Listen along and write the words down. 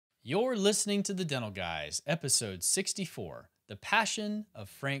You're listening to The Dental Guys, episode 64, The Passion of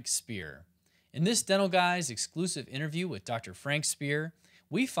Frank Spear. In this Dental Guys exclusive interview with Dr. Frank Spear,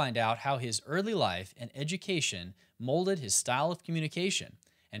 we find out how his early life and education molded his style of communication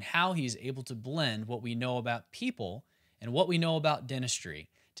and how he's able to blend what we know about people and what we know about dentistry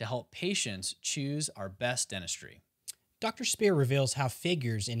to help patients choose our best dentistry. Dr. Spear reveals how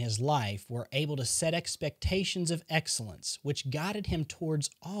figures in his life were able to set expectations of excellence, which guided him towards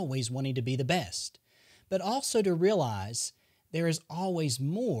always wanting to be the best, but also to realize there is always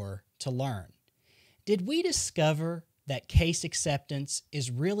more to learn. Did we discover that case acceptance is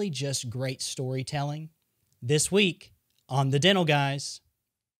really just great storytelling? This week on The Dental Guys.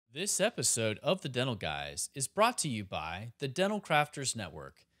 This episode of The Dental Guys is brought to you by the Dental Crafters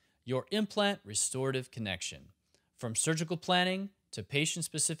Network, your implant restorative connection. From surgical planning to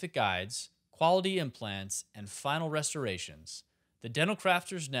patient-specific guides, quality implants, and final restorations, the Dental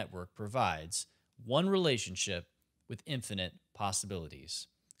Crafters Network provides one relationship with infinite possibilities.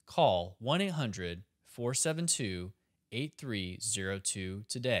 Call 1-800-472-8302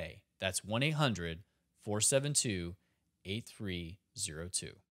 today. That's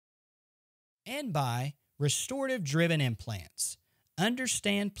 1-800-472-8302. And by restorative-driven implants.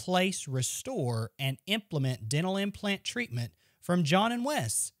 Understand, place, restore, and implement dental implant treatment from John and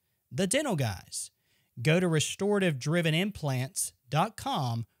Wes, the Dental Guys. Go to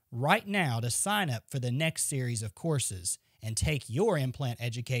restorative-drivenimplants.com right now to sign up for the next series of courses and take your implant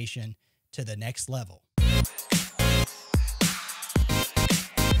education to the next level.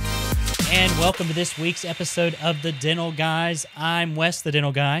 And welcome to this week's episode of The Dental Guys. I'm Wes, the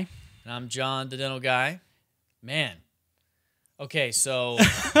Dental Guy. And I'm John, the Dental Guy. Man. Okay, so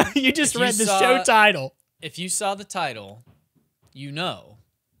you just read the show title. If you saw the title, you know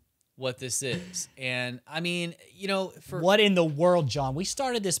what this is. And I mean, you know, what in the world, John? We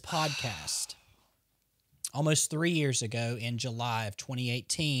started this podcast almost 3 years ago in July of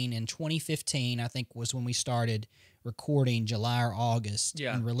 2018. And 2015, I think, was when we started recording, July or August,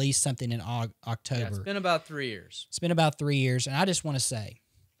 and released something in October. Yeah, it's been about 3 years. It's been about 3 years. And I just want to say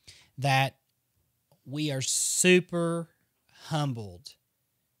that we are super humbled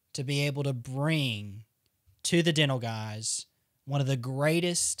to be able to bring to the Dental Guys one of the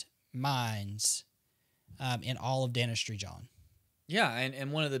greatest minds in all of dentistry, John. Yeah,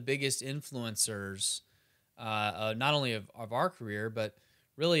 and one of the biggest influencers, not only of our career, but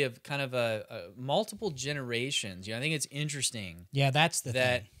really of kind of a multiple generations. You know, I think it's interesting. Yeah, that's the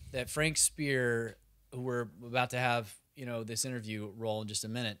thing. That Frank Spear, who we're about to have, you know, this interview roll in just a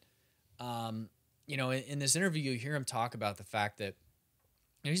minute. You know, in this interview, you hear him talk about the fact that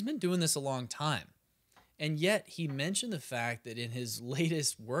he's been doing this a long time. And yet he mentioned the fact that in his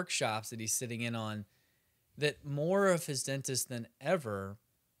latest workshops that he's sitting in on, that more of his dentists than ever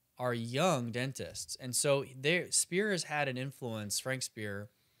are young dentists. And so Spear has had an influence, Frank Spear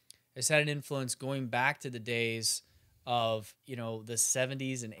has had an influence going back to the days of, you know, the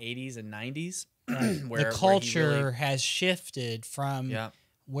 70s and 80s and 90s. Where the culture has shifted from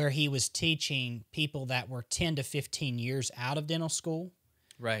where he was teaching people that were 10 to 15 years out of dental school.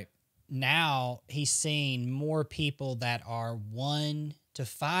 Right. Now he's seeing more people that are 1 to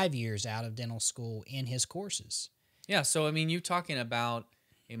 5 years out of dental school in his courses. Yeah. So, I mean, you're talking about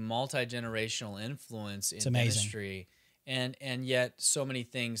a multi-generational influence in dentistry, and yet so many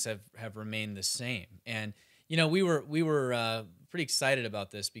things have remained the same. And, you know, we were pretty excited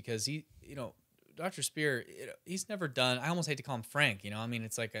about this because Dr. Spear, he's never done, I almost hate to call him Frank, you know, I mean,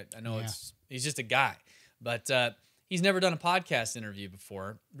 it's like, I know he's just a guy, but he's never done a podcast interview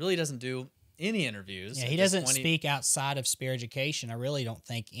before, really doesn't do any interviews. Yeah, he doesn't speak outside of Spear Education. I really don't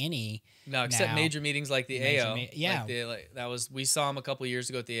think any. No, except major meetings like the AO. Yeah. We saw him a couple of years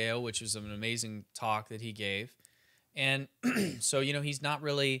ago at the AO, which was an amazing talk that he gave. And so, you know, he's not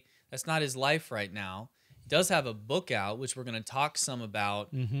really, that's not his life right now. Does have a book out, which we're going to talk some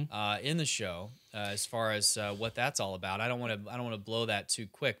about in the show, as far as what that's all about. I don't want to blow that too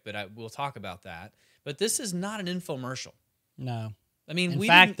quick, but we'll talk about that. But this is not an infomercial. No, I mean,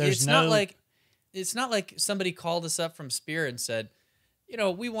 it's not like somebody called us up from Spear and said, you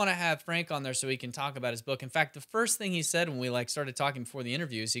know, we want to have Frank on there so he can talk about his book. In fact, the first thing he said when we started talking before the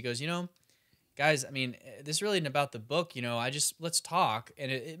interviews, he goes, you know, guys, I mean, this really isn't about the book. You know, let's talk,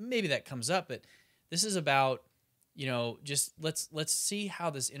 and maybe that comes up, but this is about, you know, just let's see how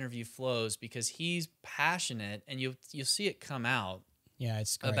this interview flows, because he's passionate, and you'll see it come out. Yeah,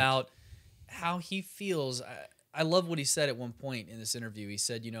 it's great. About how he feels. I love what he said at one point in this interview. He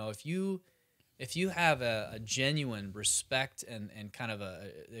said, you know, if you have a genuine respect and kind of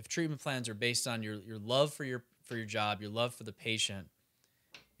if treatment plans are based on your love for your job, your love for the patient,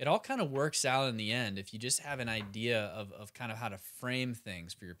 it all kind of works out in the end if you just have an idea of kind of how to frame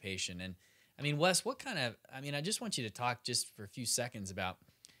things for your patient. And I mean, Wes, I just want you to talk just for a few seconds about,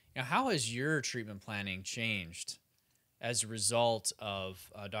 how has your treatment planning changed as a result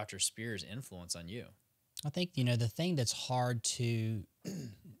of Dr. Spear's influence on you? I think, the thing that's hard to,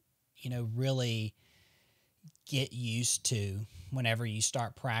 really get used to whenever you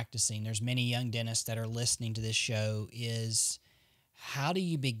start practicing, there's many young dentists that are listening to this show, is how do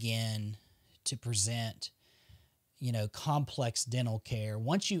you begin to present, complex dental care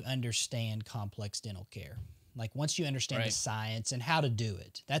once you understand complex dental care? Like once you understand the science and how to do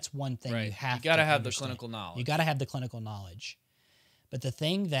it, that's one thing you have to understand. You got to have the clinical knowledge. You got to have the clinical knowledge. But the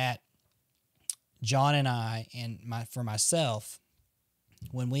thing that John and I, and for myself,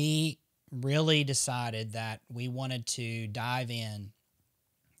 when we really decided that we wanted to dive in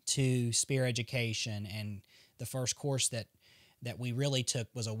to Spear Education, and the first course that we really took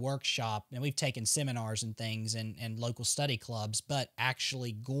was a workshop, and we've taken seminars and things and local study clubs, but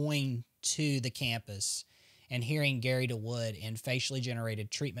actually going to the campus and hearing Gary DeWood in facially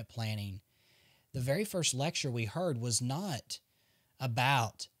generated treatment planning, the very first lecture we heard was not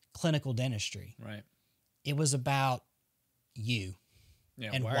about clinical dentistry. Right. It was about you. Yeah,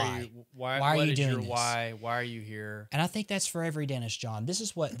 and why. Why are you doing this? Why are you here? And I think that's for every dentist, John. This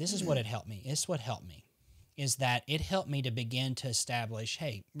is what it helped me. It's what helped me, is that it helped me to begin to establish,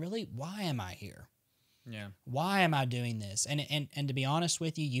 hey, really, why am I here? Yeah. Why am I doing this? And to be honest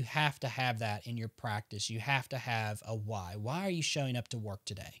with you, you have to have that in your practice. You have to have a why. Why are you showing up to work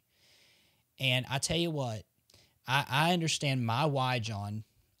today? And I tell you what, I understand my why, John,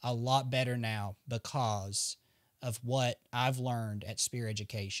 a lot better now because of what I've learned at Spear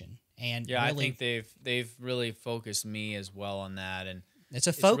Education. And yeah, really, I think they've really focused me as well on that. And it's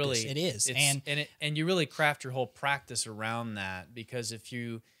a focus. It is. And you really craft your whole practice around that, because if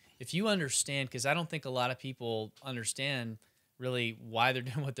you understand, because I don't think a lot of people understand really why they're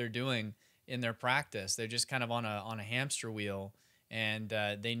doing what they're doing in their practice. They're just kind of on a hamster wheel, and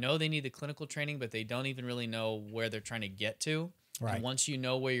they know they need the clinical training, but they don't even really know where they're trying to get to. Right. And once you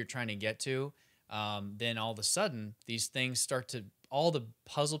know where you're trying to get to, then all of a sudden these things all the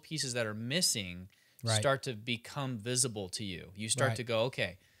puzzle pieces that are missing start to become visible to you. You start to go,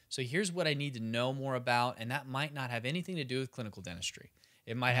 okay, so here's what I need to know more about, and that might not have anything to do with clinical dentistry.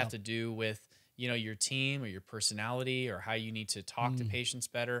 It might have to do with, your team or your personality or how you need to talk to patients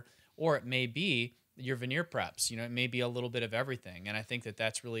better, or it may be your veneer preps. It may be a little bit of everything. And I think that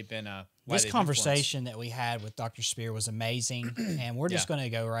that's really been this conversation that we had with Dr. Spear was amazing, and we're just going to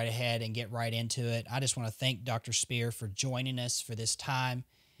go right ahead and get right into it. I just want to thank Dr. Spear for joining us for this time.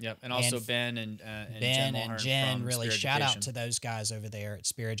 Yep, and also Ben and Ben Jen and Jen, really Spear shout Education. out to those guys over there at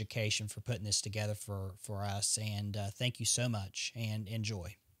Spear Education for putting this together for us. And thank you so much, and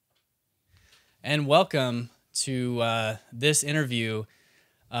enjoy. And welcome to this interview.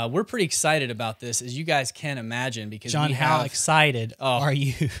 We're pretty excited about this, as you guys can imagine, because John, how excited are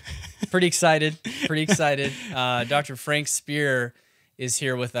you? Pretty excited. Dr. Frank Spear is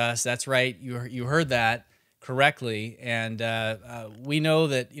here with us. That's right. You heard that correctly. And we know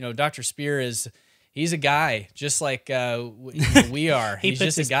that, Dr. Spear he's a guy just like we are. He's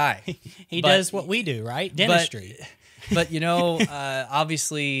just a guy. He does what we do, right? Dentistry. But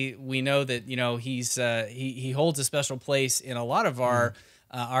obviously we know that he holds a special place in a lot of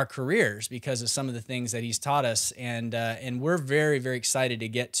our careers because of some of the things that he's taught us, and we're very, very excited to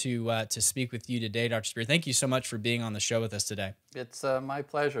get to speak with you today, Dr. Spear. Thank you so much for being on the show with us today. It's my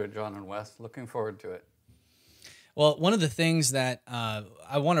pleasure, John and Wes. Looking forward to it. Well, one of the things that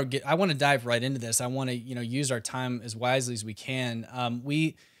I want to dive right into this. I want to use our time as wisely as we can.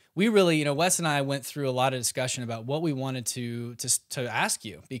 We really, Wes and I went through a lot of discussion about what we wanted to ask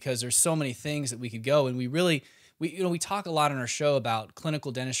you, because there's so many things that we could go, and we talk a lot on our show about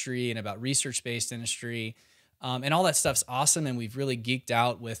clinical dentistry and about research-based dentistry, and all that stuff's awesome, and we've really geeked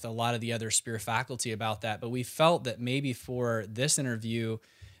out with a lot of the other Spear faculty about that. But we felt that maybe for this interview,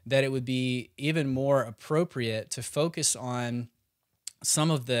 that it would be even more appropriate to focus on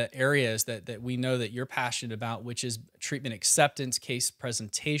some of the areas that we know that you're passionate about, which is treatment acceptance, case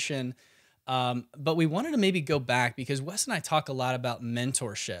presentation. But we wanted to maybe go back, because Wes and I talk a lot about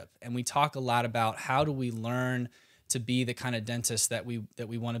mentorship, and we talk a lot about how do we learn to be the kind of dentist that we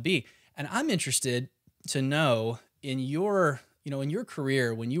want to be. And I'm interested to know, in your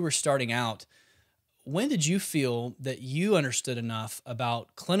career, when you were starting out, when did you feel that you understood enough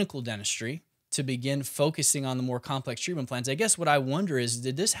about clinical dentistry to begin focusing on the more complex treatment plans? I guess what I wonder is,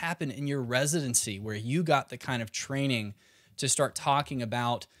 did this happen in your residency where you got the kind of training to start talking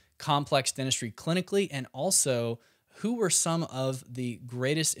about complex dentistry clinically, and also who were some of the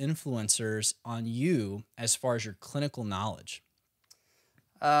greatest influencers on you as far as your clinical knowledge?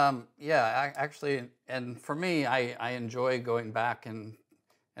 Actually, and for me, I enjoy going back and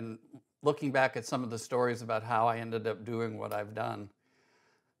looking back at some of the stories about how I ended up doing what I've done.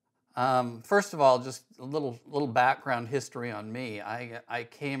 First of all, just a little background history on me. I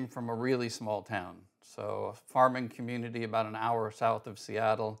came from a really small town, so a farming community about an hour south of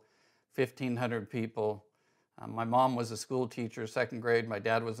Seattle, 1,500 people. My mom was a school teacher, second grade. My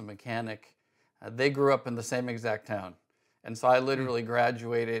dad was a mechanic. They grew up in the same exact town. And so I literally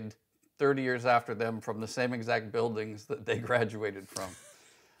graduated 30 years after them from the same exact buildings that they graduated from.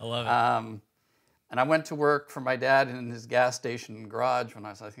 I love it. And I went to work for my dad in his gas station garage when I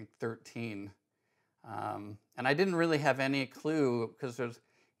was, I think, 13. And I didn't really have any clue because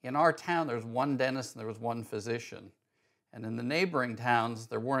in our town, there's one dentist and there was one physician. And in the neighboring towns,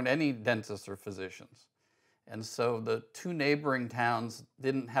 there weren't any dentists or physicians. And so the two neighboring towns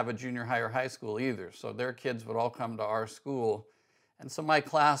didn't have a junior high or high school either. So their kids would all come to our school. And so my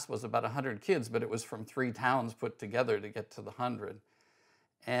class was about 100 kids, but it was from 3 towns put together to get to the 100.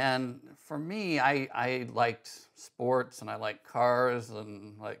 And for me, I liked sports and I liked cars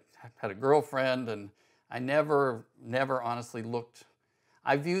and had a girlfriend, and I never honestly looked.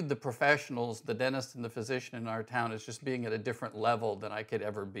 I viewed the professionals, the dentist and the physician in our town, as just being at a different level than I could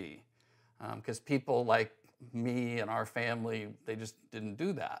ever be. Because people like me and our family, they just didn't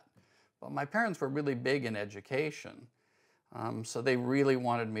do that. But my parents were really big in education. So they really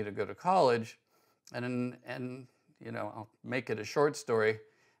wanted me to go to college. And I'll make it a short story.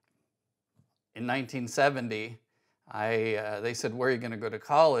 In 1970, they said, "Where are you going to go to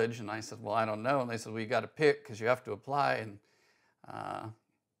college?" And I said, "Well, I don't know." And they said, "Well, you got to pick because you have to apply." And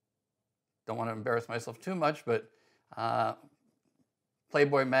don't want to embarrass myself too much, but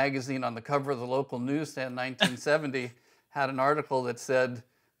Playboy magazine on the cover of the local newsstand in 1970 had an article that said,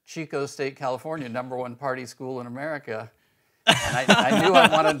 "Chico State, California, #1 party school in America." And I knew I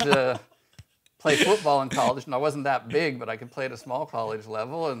wanted to play football in college, and I wasn't that big, but I could play at a small college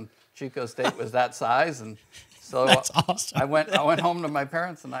level, and Chico State was that size. And so That's awesome. I went home to my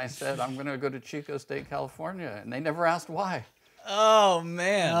parents and I said, "I'm going to go to Chico State, California." And they never asked why. Oh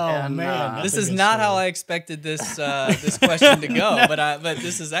man! That's This a is good not story. how I expected this this question to go, but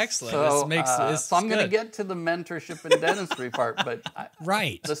this is excellent. So, This I'm going to good. get to the mentorship and dentistry part, but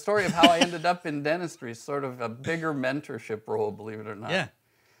Right. the story of how I ended up in dentistry is sort of a bigger mentorship role, believe it or not. Yeah.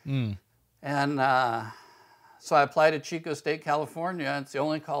 And so I applied at Chico State, California. It's the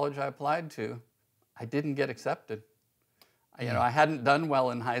only college I applied to. I didn't get accepted. I hadn't done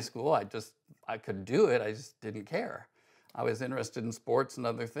well in high school. I could do it. I just didn't care. I was interested in sports and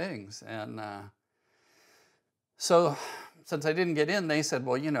other things. And so since I didn't get in, they said,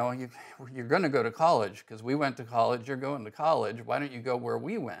 "Well, you're going to go to college because we went to college. You're going to college. Why don't you go where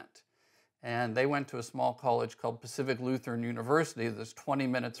we went?" And they went to a small college called Pacific Lutheran University that's 20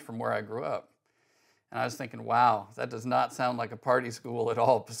 minutes from where I grew up. And I was thinking, wow, that does not sound like a party school at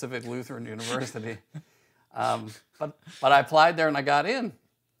all, Pacific Lutheran University. But I applied there and I got in.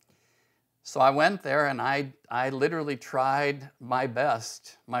 So I went there and I literally tried my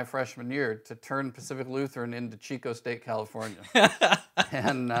best my freshman year to turn Pacific Lutheran into Chico State, California.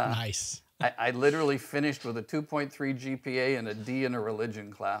 And Nice. I literally finished with a 2.3 GPA and a D in a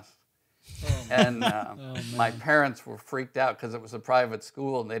religion class. And my parents were freaked out because it was a private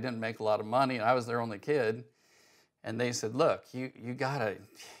school and they didn't make a lot of money, and I was their only kid. And they said, "Look, you gotta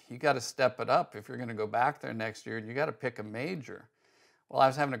step it up if you're going to go back there next year, and you got to pick a major." Well, I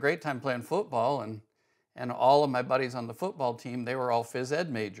was having a great time playing football, and all of my buddies on the football team, they were all phys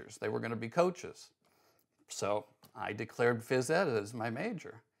ed majors. They were going to be coaches. So I declared phys ed as my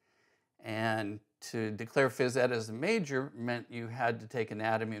major. And to declare phys ed as a major meant you had to take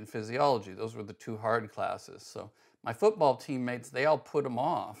anatomy and physiology. Those were the 2 hard classes. So my football teammates, they all put them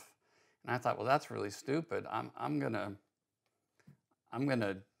off. And I thought, well, that's really stupid. I'm gonna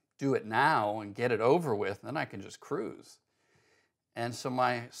do it now and get it over with, and then I can just cruise. And so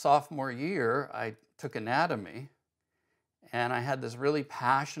my sophomore year, I took anatomy, and I had this really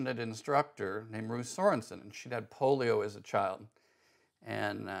passionate instructor named Ruth Sorensen, and she'd had polio as a child.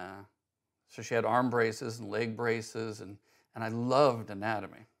 And so she had arm braces and leg braces, and I loved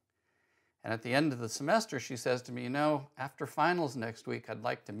anatomy. And at the end of the semester, she says to me, "After finals next week, I'd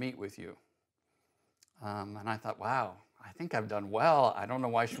like to meet with you." And I thought, wow, I think I've done well. I don't know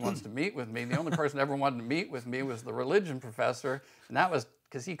why she wants to meet with me. The only person that ever wanted to meet with me was the religion professor, and that was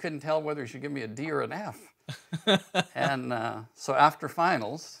because he couldn't tell whether he should give me a D or an F. And so after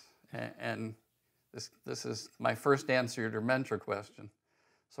finals, and this is my first answer to your mentor question.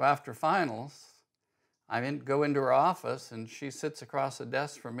 So after finals, I go into her office, and she sits across the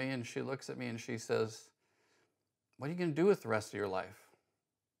desk from me, and she looks at me, and she says, "What are you going to do with the rest of your life?"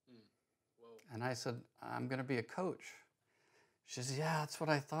 And I said, "I'm going to be a coach." She says, "Yeah, that's what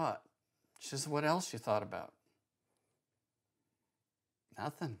I thought." She says, "What else you thought about?"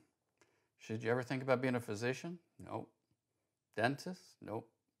 "Nothing." She said, "Did you ever think about being a physician?" "Nope." "Dentist?" "Nope."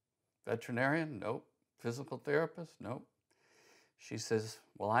 "Veterinarian?" "Nope." "Physical therapist?" "Nope." She says,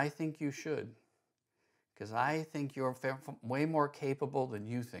 "Well, I think you should, because I think you're way more capable than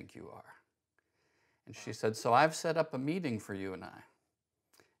you think you are." And she said, "So I've set up a meeting for you and I."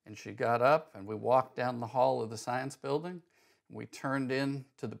 And she got up, and we walked down the hall of the science building. And we turned in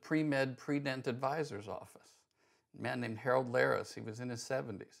to the pre-med, pre-dent advisor's office. A man named Harold Laris, he was in his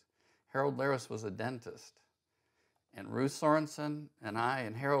 70s. Harold Laris was a dentist. And Ruth Sorensen and I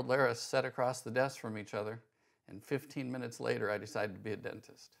and Harold Laris sat across the desk from each other. And 15 minutes later, I decided to be a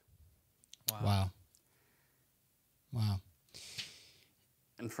dentist. Wow. Wow.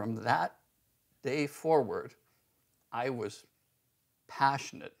 And from that day forward, I was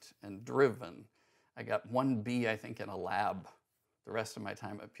passionate and driven. I got 1B, I think, in a lab the rest of my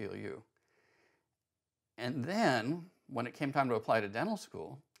time at PLU. And then, when it came time to apply to dental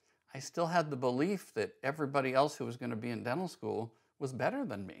school, I still had the belief that everybody else who was going to be in dental school was better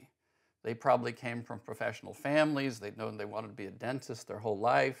than me. They probably came from professional families. They'd known they wanted to be a dentist their whole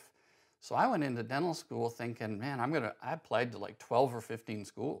life. So I went into dental school thinking, man, I applied to like 12 or 15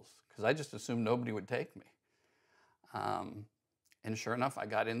 schools because I just assumed nobody would take me. And sure enough, I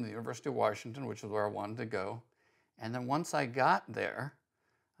got into the University of Washington, which is where I wanted to go. And then once I got there,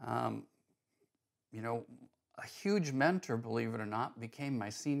 you know, a huge mentor, believe it or not, became my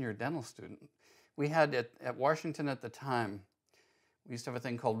senior dental student. We had at Washington at the time, we used to have a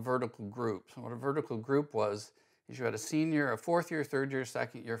thing called vertical groups. And what a vertical group was is you had a senior, a fourth year, third year,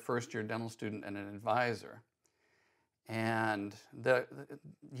 second year, first year dental student, and an advisor. And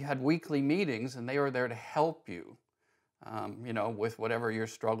you had weekly meetings, and they were there to help you, you know, with whatever your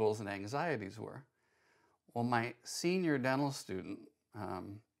struggles and anxieties were. Well, my senior dental student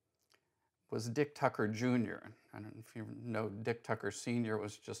was Dick Tucker Jr. I don't know if you know, Dick Tucker Sr.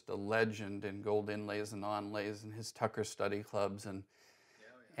 was just a legend in gold inlays and onlays and his Tucker study clubs.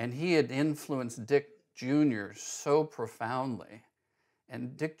 And he had influenced Dick Jr. so profoundly.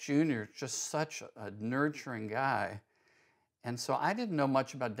 And Dick Jr. is just such a nurturing guy. And so I didn't know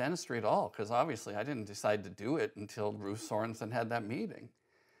much about dentistry at all, because obviously I didn't decide to do it until Ruth Sorensen had that meeting.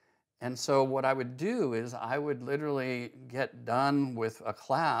 And so what I would do is I would literally get done with a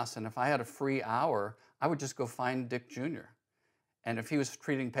class, and if I had a free hour, I would just go find Dick Jr. And if he was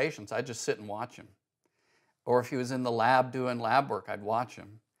treating patients, I'd just sit and watch him. Or if he was in the lab doing lab work, I'd watch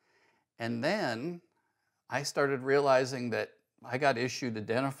him. And then I started realizing that I got issued a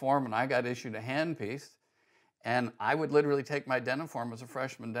dentiform and I got issued a handpiece. And I would literally take my dentiform as a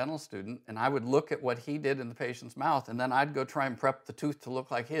freshman dental student, and I would look at what he did in the patient's mouth, and then I'd go try and prep the tooth to look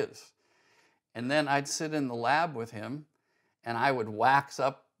like his. And then I'd sit in the lab with him, and I would wax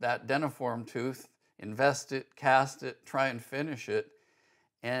up that dentiform tooth, invest it, cast it, try and finish it.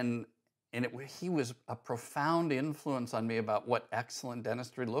 And he was a profound influence on me about what excellent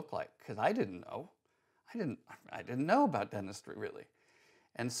dentistry looked like, because I didn't know. I didn't know about dentistry, really.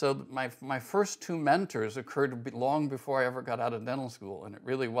 And so my first two mentors occurred long before I ever got out of dental school, and it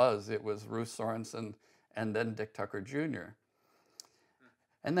was Ruth Sorensen and then Dick Tucker Jr.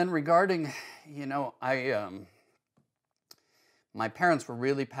 And then regarding, you know, my parents were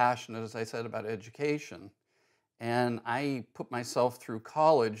really passionate, as I said, about education, and I put myself through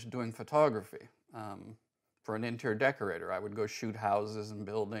college doing photography for an interior decorator. I would go shoot houses and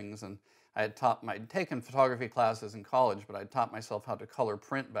buildings, and I'd taken photography classes in college, but I'd taught myself how to color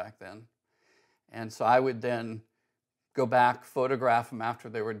print back then. And so I would then go back, photograph them after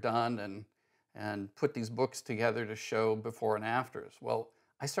they were done, and put these books together to show before and afters. Well,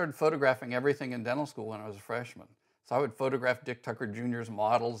 I started photographing everything in dental school when I was a freshman. So I would photograph Dick Tucker Jr.'s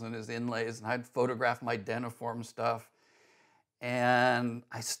models and his inlays, and I'd photograph my dentiform stuff. And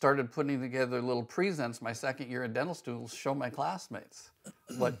I started putting together little presents my second year in dental school to show my classmates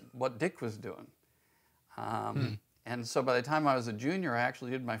what Dick was doing. And so by the time I was a junior, I actually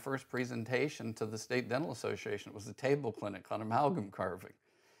did my first presentation to the State Dental Association. It was a table clinic on amalgam carving.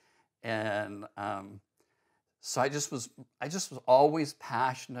 And so I just was always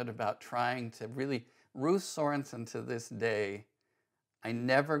passionate about trying to really, Ruth Sorensen to this day, I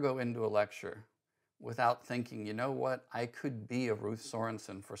never go into a lecture without thinking, you know what, I could be a Ruth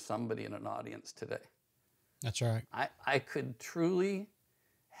Sorensen for somebody in an audience today. That's right. I could truly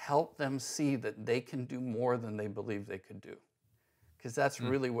help them see that they can do more than they believe they could do. Because that's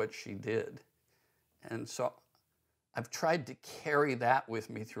really what she did. And so I've tried to carry that with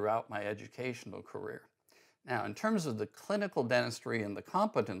me throughout my educational career. Now, in terms of the clinical dentistry and the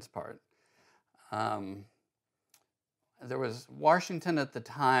competence part, there was Washington at the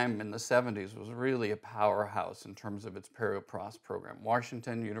time in the 70s was really a powerhouse in terms of its perio-pros program.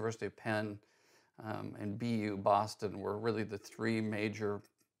 Washington, University of Penn, and BU Boston were really the three major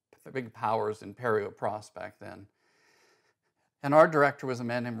big powers in perio-pros back then. And our director was a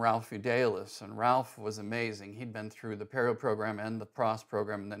man named Ralph Udalis, and Ralph was amazing. He'd been through the perio program and the pros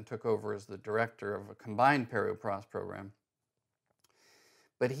program, and then took over as the director of a combined perio-pros program.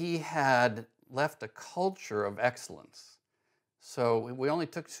 But he had left a culture of excellence. So we only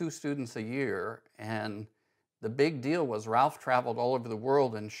took 2 students a year, and the big deal was Ralph traveled all over the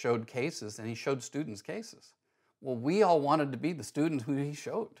world and showed cases, and he showed students cases. Well, we all wanted to be the students who he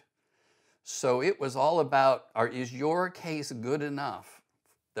showed. So it was all about, is your case good enough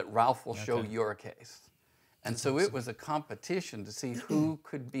that Ralph will show your case? And so it was a competition to see who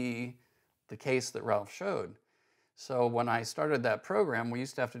could be the case that Ralph showed. So when I started that program, we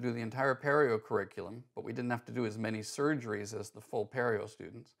used to have to do the entire perio curriculum, but we didn't have to do as many surgeries as the full perio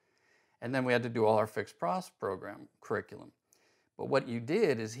students. And then we had to do all our fixed pros program curriculum. But what you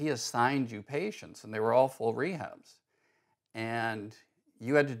did is he assigned you patients, and they were all full rehabs. And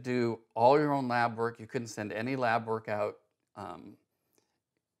you had to do all your own lab work. You couldn't send any lab work out.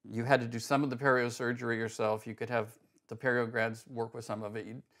 You had to do some of the perio surgery yourself. You could have the perio grads work with some of it.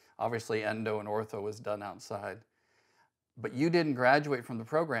 Obviously, endo and ortho was done outside. But you didn't graduate from the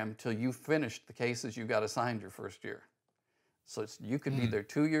program until you finished the cases you got assigned your first year. So you could be there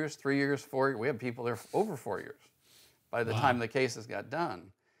 2 years, 3 years, 4 years. We had people there over 4 years by the time the cases got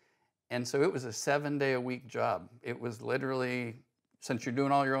done. And so it was a 7-day-a-week job. It was literally, since you're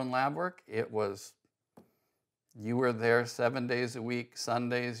doing all your own lab work, you were there 7 days a week.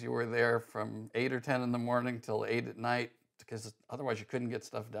 Sundays, you were there from 8 or 10 in the morning till 8 at night, because otherwise you couldn't get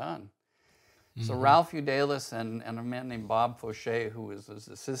stuff done. So Ralph Udalis and a man named Bob Fauché, who was his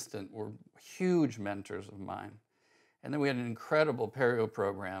assistant, were huge mentors of mine. And then we had an incredible perio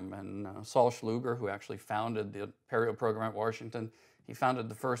program, and Saul Schluger, who actually founded the perio program at Washington, he founded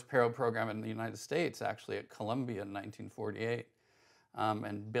the first perio program in the United States, actually at Columbia in 1948.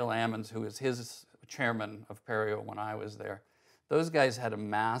 And Bill Ammons, who was his chairman of perio when I was there. Those guys had a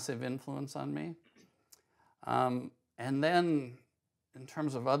massive influence on me. And then in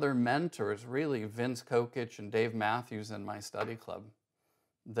terms of other mentors, really Vince Kokich and Dave Matthews in my study club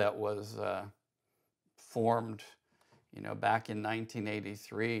that was formed back in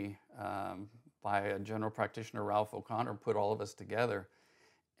 1983 by a general practitioner, Ralph O'Connor, put all of us together.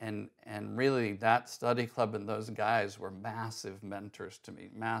 And really that study club and those guys were massive mentors to me,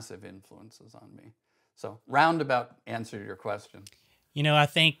 massive influences on me. So roundabout answer to your question. I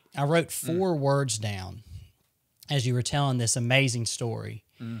think I wrote 4 words down as you were telling this amazing story.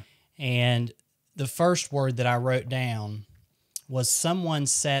 And the first word that I wrote down was someone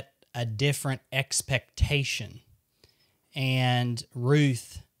set a different expectation. And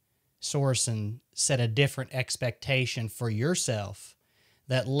Ruth Sorensen set a different expectation for yourself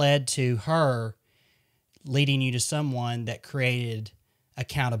that led to her leading you to someone that created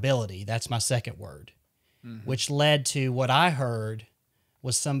accountability. That's my second word, which led to what I heard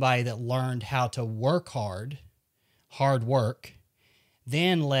was somebody that learned how to work hard work,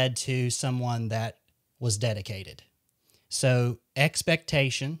 then led to someone that was dedicated. So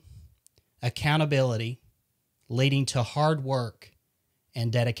expectation, accountability, leading to hard work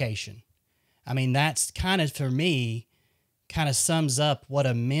and dedication. I mean, that's kind of, for me, kind of sums up what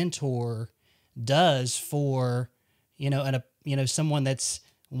a mentor does for, someone that's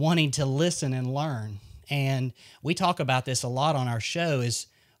wanting to listen and learn. And we talk about this a lot on our show is,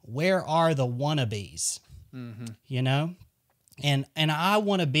 where are the wannabes? And I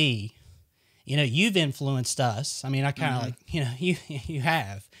want to be, you've influenced us. I mean, I kind of you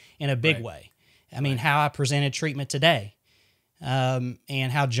have in a big way. I mean, how I presented treatment today, and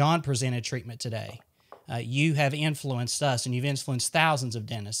how John presented treatment today. You have influenced us, and you've influenced thousands of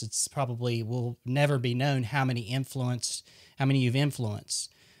dentists. It's probably will never be known how many you've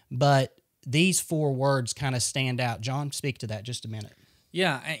influenced. But these 4 words kind of stand out. John, speak to that just a minute.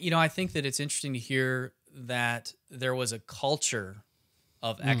 Yeah, I think that it's interesting to hear that there was a culture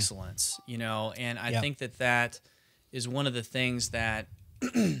of excellence, and I think that is one of the things that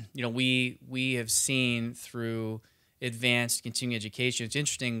we have seen through advanced continuing education. It's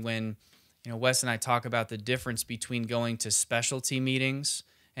interesting when Wes and I talk about the difference between going to specialty meetings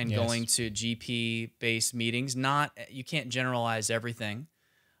and going to GP-based meetings. You can't generalize everything,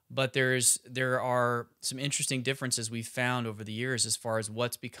 but there are some interesting differences we've found over the years as far as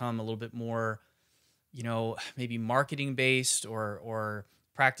what's become a little bit more maybe marketing based or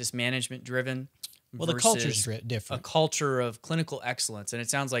practice management driven Well, the culture's versus a different. culture of clinical excellence. And it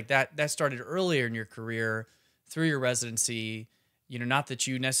sounds like that started earlier in your career through your residency. Not that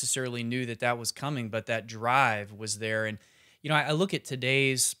you necessarily knew that was coming, but that drive was there. And I look at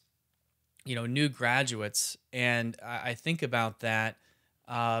today's new graduates, and I think about that.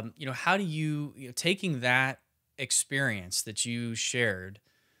 How do taking that experience that you shared,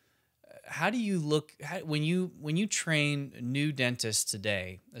 how do you look when you train new dentists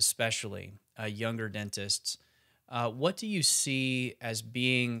today, especially younger dentists? What do you see as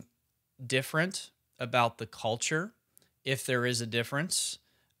being different about the culture, if there is a difference?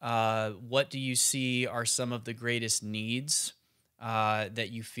 What do you see are some of the greatest needs that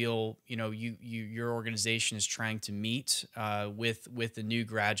you feel your organization is trying to meet with the new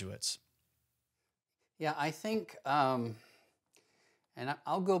graduates? Yeah, I think, and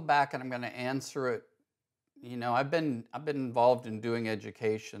I'll go back and I'm going to answer it. I've been involved in doing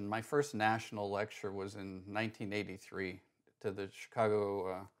education. My first national lecture was in 1983 to the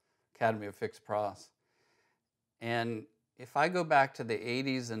Chicago Academy of Fixed Pros. And if I go back to the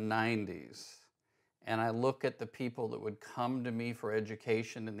 80s and 90s, and I look at the people that would come to me for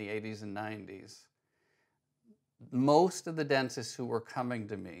education in the 80s and 90s, most of the dentists who were coming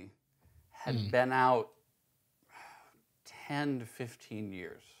to me had been out 10 to 15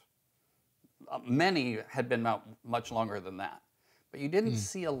 years. Many had been out much longer than that. But you didn't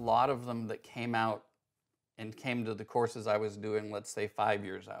see a lot of them that came out and came to the courses I was doing, let's say 5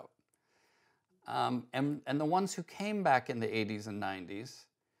 years out. And the ones who came back in the 80s and 90s,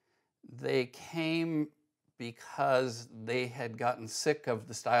 they came because they had gotten sick of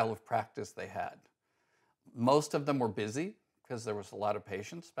the style of practice they had. Most of them were busy because there was a lot of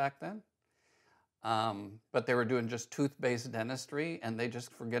patients back then. But they were doing just tooth-based dentistry, and they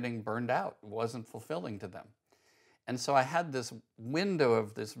just were getting burned out. It wasn't fulfilling to them. And so I had this window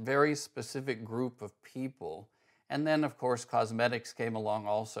of this very specific group of people. And then, of course, cosmetics came along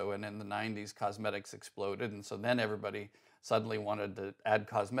also, and in the 90s, cosmetics exploded, and so then everybody suddenly wanted to add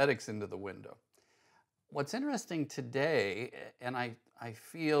cosmetics into the window. What's interesting today, and I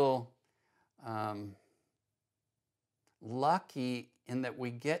feel lucky in that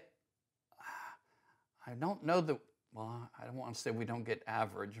we get, I don't know that, well, I don't want to say we don't get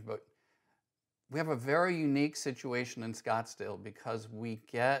average, but we have a very unique situation in Scottsdale because we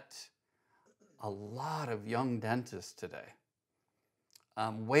get a lot of young dentists today,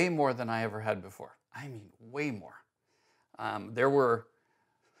 way more than I ever had before. I mean, way more. There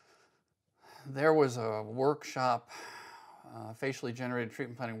was a workshop, facially generated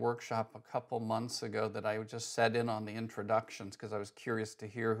treatment planning workshop a couple months ago that I just sat in on the introductions because I was curious to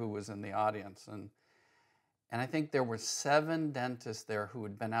hear who was in the audience. And I think there were 7 dentists there who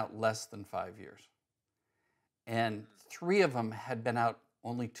had been out less than 5 years. And 3 of them had been out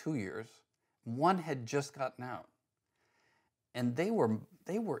only 2 years. 1 had just gotten out. And they were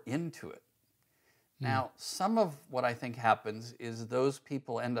into it. Now, some of what I think happens is those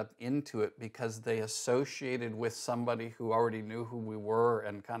people end up into it because they associated with somebody who already knew who we were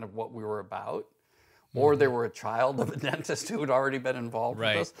and kind of what we were about. Or they were a child of a dentist who had already been involved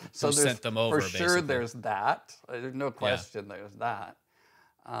with us. So who sent them over, for sure, basically. there's that. There's no question there's that.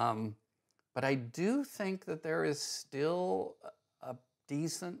 But I do think that there is still a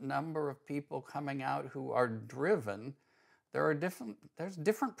decent number of people coming out who are driven. There's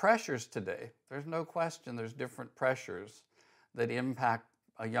different pressures today. There's no question there's different pressures that impact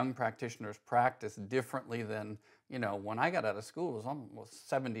a young practitioner's practice differently than, when I got out of school, it was almost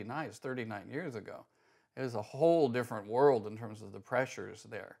 79, it's 39 years ago. It was a whole different world in terms of the pressures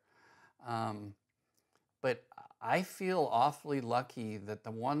there. But I feel awfully lucky that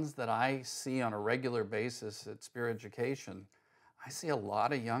the ones that I see on a regular basis at Spear Education, I see a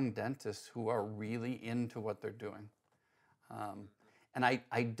lot of young dentists who are really into what they're doing. And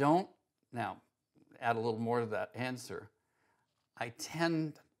I don't, now, add a little more to that answer. I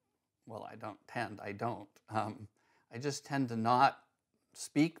just tend to not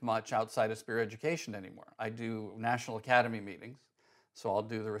speak much outside of Spear Education anymore. I do National Academy meetings. So I'll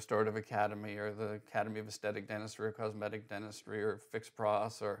do the Restorative Academy or the Academy of Aesthetic Dentistry or Cosmetic Dentistry or Fixed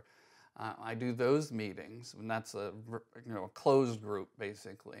Pros, or I do those meetings, and that's a closed group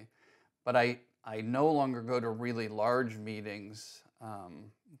basically. But I no longer go to really large meetings,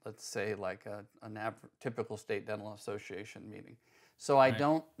 let's say like a typical state dental association meeting. So I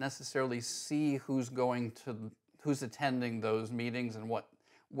don't necessarily see who's attending those meetings and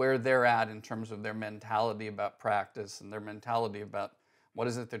where they're at in terms of their mentality about practice and their mentality about what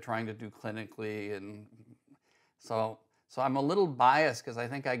is it they're trying to do clinically. And so So I'm a little biased because I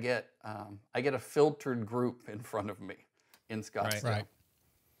think I get a filtered group in front of me in Scottsdale. Right.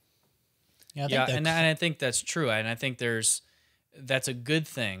 Yeah, And I think that's true. And I think that's a good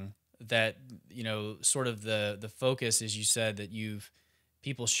thing that, you know, sort of the focus, as you said, that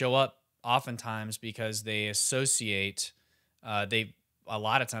people show up oftentimes because they associate, they a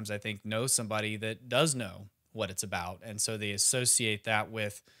lot of times I think know somebody that does know what it's about. And so they associate that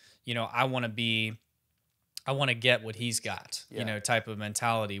with, you know, I want to get what he's got, you know, type of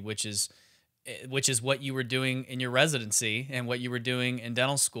mentality, which is what you were doing in your residency and what you were doing in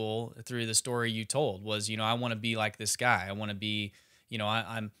dental school through the story you told was, you know, I want to be like this guy. I want to be, you know,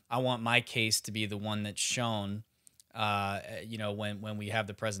 I want my case to be the one that's shown, you know, when we have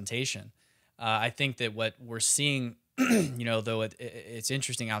the presentation. I think that what we're seeing, you know, though it's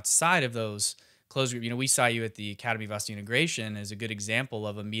interesting outside of those closed group, you know, we saw you at the Academy of Osteointegration as a good example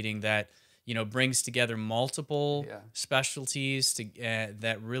of a meeting that, you know, brings together multiple specialties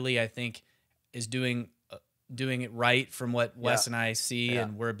that really, I think, is doing it right from what Wes and I see,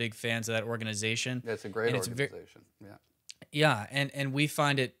 and we're big fans of that organization. Yeah, it's a great organization. Yeah, and we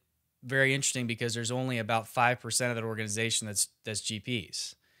find it very interesting because there's only about 5% of that organization that's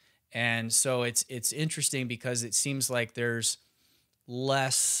GPs, and so it's interesting because it seems like there's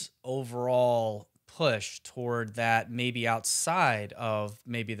less overall push toward that, maybe outside of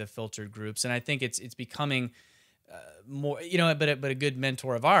maybe the filtered groups, and I think it's becoming more, you know, but a good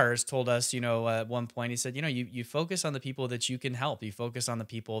mentor of ours told us, you know, at one point he said, you know, you focus on the people that you can help. You focus on the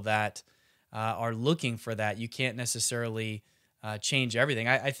people that are looking for that. You can't necessarily change everything.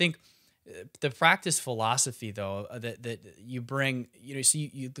 I think the practice philosophy, though, that you bring, you know, so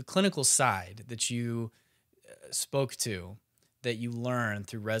the clinical side that you spoke to, that you learn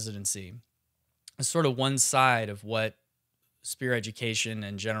through residency, is sort of one side of what spear education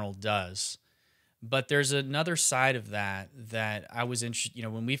in general does. But there's another side of that I was interested, you know,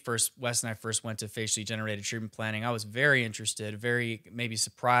 when Wes and I first went to facially generated treatment planning, I was very interested, very maybe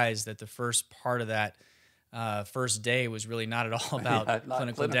surprised that the first part of that first day was really not at all about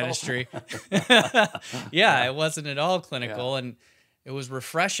clinical dentistry. Yeah, it wasn't at all clinical. And it was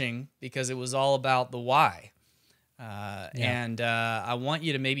refreshing because it was all about the why. And I want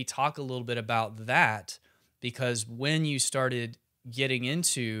you to maybe talk a little bit about that, because when you started getting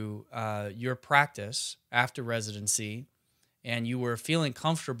into your practice after residency and you were feeling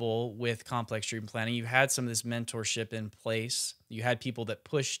comfortable with complex treatment planning, you had some of this mentorship in place, you had people that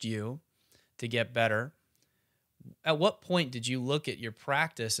pushed you to get better. At what point did you look at your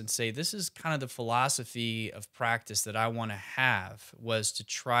practice and say, this is kind of the philosophy of practice that I want to have, was to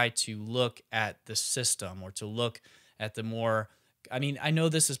try to look at the system, or to look at the more, I mean, I know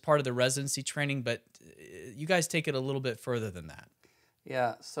this is part of the residency training, but you guys take it a little bit further than that.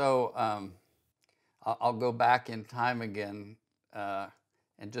 Yeah, so I'll go back in time again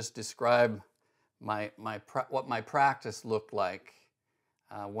and just describe what my practice looked like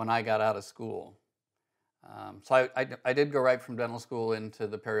when I got out of school. So I did go right from dental school into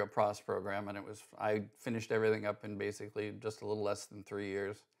the perio-pros program, and I finished everything up in basically just a little less than 3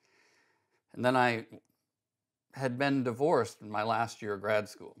 years. And then I had been divorced in my last year of grad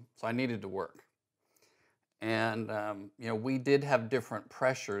school, so I needed to work. And you know, we did have different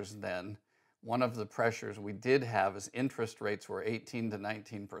pressures then. One of the pressures we did have is interest rates were 18 to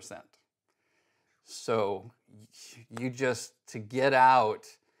 19%. So you just, to get out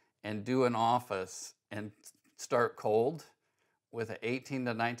and do an office and start cold with an 18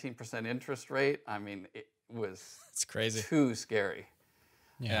 to 19% interest rate, I mean, it was it's crazy, too scary.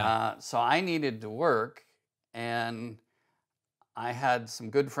 Yeah. So I needed to work, and I had some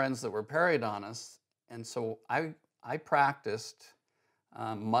good friends that were periodontists, and so I practiced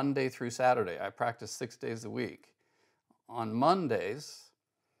Monday through Saturday. I practiced 6 days a week. On Mondays,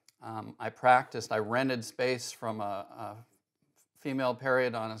 I rented space from a female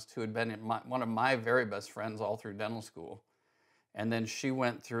periodontist who had been one of my very best friends all through dental school. And then she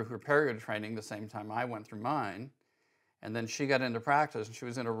went through her perio training the same time I went through mine. And then she got into practice, and she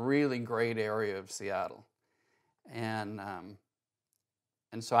was in a really great area of Seattle. And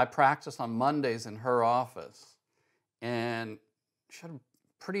so I practiced on Mondays in her office, and she had a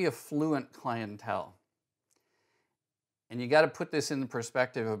pretty affluent clientele. And you got to put this in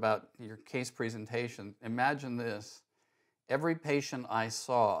perspective about your case presentation. Imagine this. Every patient I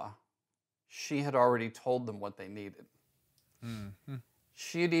saw, she had already told them what they needed. Mm-hmm.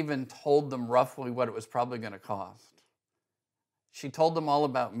 She had even told them roughly what it was probably going to cost. She told them all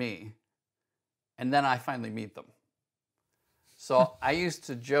about me, and then I finally meet them. So I used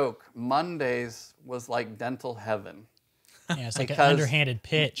to joke, Mondays was like dental heaven. Yeah, it's like an underhanded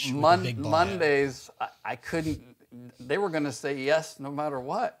pitch with a big boss. Mondays, I couldn't, they were going to say yes no matter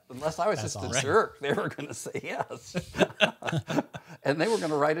what. Unless I was That's just awesome. a jerk, they were going to say yes. And they were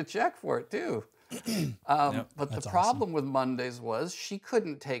going to write a check for it too. But That's the problem with Mondays was she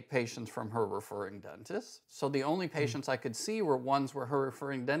couldn't take patients from her referring dentist. So the only patients I could see were ones where her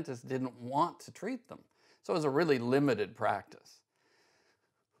referring dentist didn't want to treat them. So it was a really limited practice.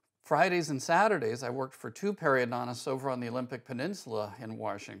 Fridays and Saturdays, I worked for 2 periodontists over on the Olympic Peninsula in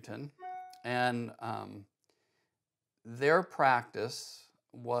Washington. And their practice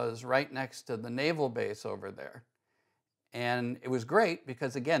was right next to the naval base over there. And it was great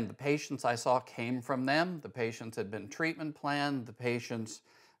because, again, the patients I saw came from them. The patients had been treatment planned. The patients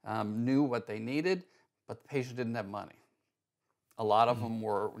knew what they needed, but the patient didn't have money. A lot of them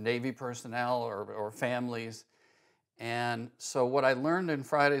were Navy personnel or families. And so what I learned in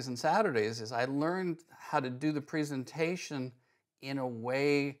Fridays and Saturdays is I learned how to do the presentation in a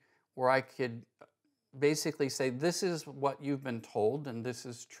way where I could basically say, this is what you've been told, and this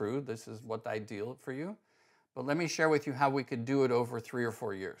is true. This is what's ideal for you. But let me share with you how we could do it over 3 or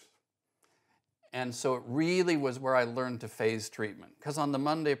 4 years. And so it really was where I learned to phase treatment. Because on the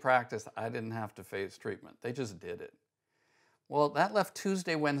Monday practice, I didn't have to phase treatment. They just did it. Well, that left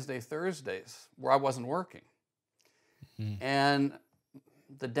Tuesday, Wednesday, Thursdays where I wasn't working. And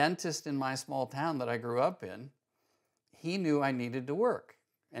the dentist in my small town that I grew up in, he knew I needed to work.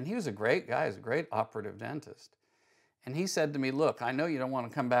 And he was a great guy. He was a great operative dentist. And he said to me, look, I know you don't want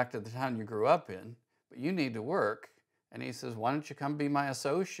to come back to the town you grew up in, but you need to work. And he says, why don't you come be my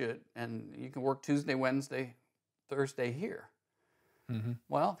associate and you can work Tuesday, Wednesday, Thursday here.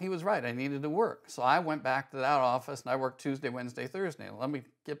 Well, he was right. I needed to work. So I went back to that office and I worked Tuesday, Wednesday, Thursday. Let me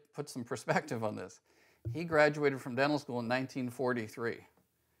put some perspective on this. He graduated from dental school in 1943.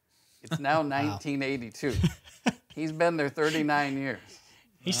 It's now 1982. He's been there 39 years.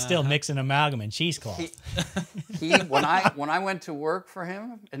 He's still mixing amalgam and cheesecloth. When I went to work for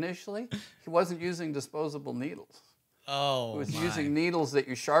him initially, he wasn't using disposable needles. Oh, He was my. using needles that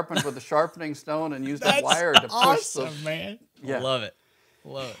you sharpened with a sharpening stone and used a That's wire to push awesome, the... man. Yeah. Love it.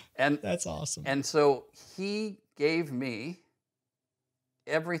 Love it. And That's awesome. And so he gave me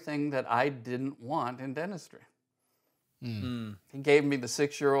everything that I didn't want in dentistry. He gave me the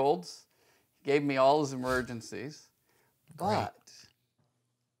 6-year-olds. He gave me all his emergencies. But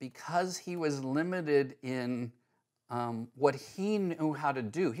because he was limited in what he knew how to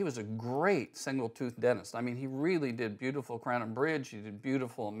do, he was a great single-tooth dentist. I mean, he really did beautiful crown and bridge. He did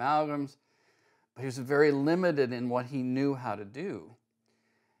beautiful amalgams. But he was very limited in what he knew how to do.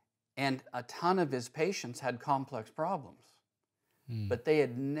 And a ton of his patients had complex problems. But they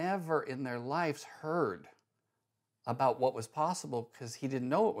had never in their lives heard about what was possible because he didn't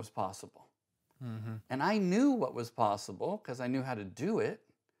know it was possible. And I knew what was possible because I knew how to do it.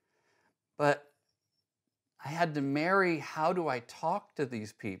 But I had to marry how do I talk to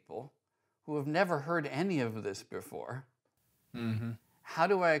these people who have never heard any of this before? How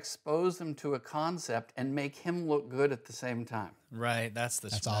do I expose them to a concept and make him look good at the same time? Right. That's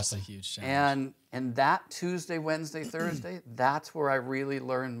awesome. a huge challenge. And that Tuesday, Wednesday, Thursday, that's where I really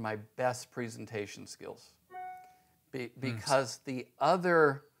learned my best presentation skills. Because the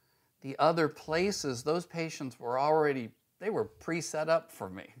other places, those patients were already, they were pre-set up for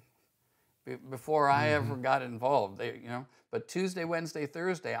me before I ever got involved. But Tuesday, Wednesday,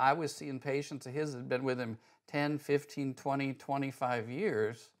 Thursday, I was seeing patients of his that had been with him 10, 15, 20, 25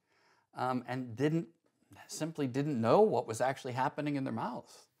 years and simply didn't know what was actually happening in their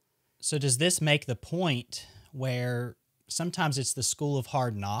mouths. So does this make the point where sometimes it's the school of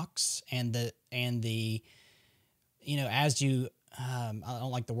hard knocks and the as you I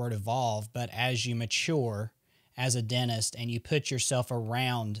don't like the word evolve, but as you mature as a dentist and you put yourself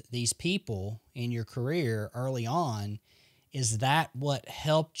around these people in your career early on, is that what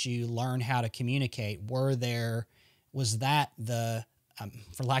helped you learn how to communicate? Was that the,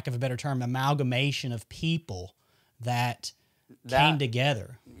 for lack of a better term, amalgamation of people that came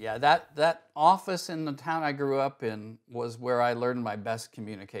together? Yeah, that office in the town I grew up in was where I learned my best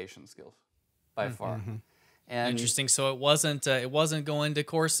communication skills by far. And Interesting. So it wasn't going to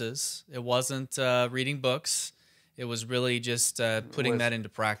courses. It wasn't reading books. It was really just putting that into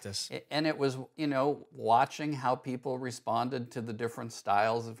practice. And it was, watching how people responded to the different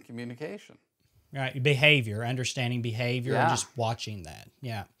styles of communication. Right, behavior, understanding behavior, and Yeah. just watching that.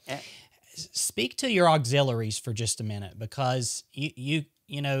 Yeah. And- Speak to your auxiliaries for just a minute, because you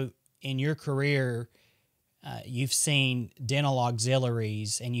in your career, you've seen dental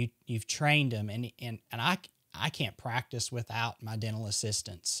auxiliaries and you've trained them, and I can't practice without my dental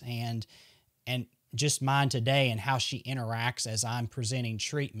assistants, and just mine today and how she interacts as I'm presenting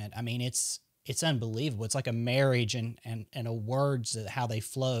treatment. I mean, it's It's unbelievable. It's like a marriage and a words that how they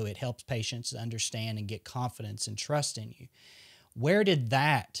flow. It helps patients understand and get confidence and trust in you. Where did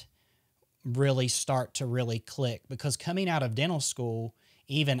that really start to really click? Because coming out of dental school,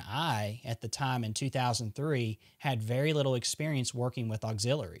 even I, at the time in 2003, had very little experience working with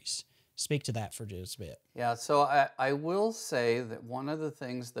auxiliaries. Speak to that for just a bit. Yeah, so I will say that one of the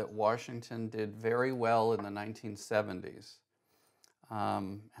things that Washington did very well in the 1970s,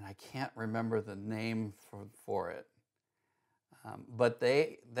 and I can't remember the name for it, but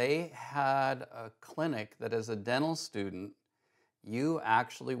they had a clinic that as a dental student, you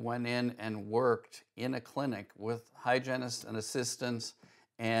actually went in and worked in a clinic with hygienists and assistants,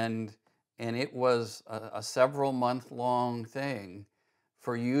 and it was a several month long thing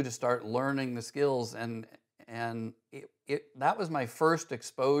for you to start learning the skills, and that was my first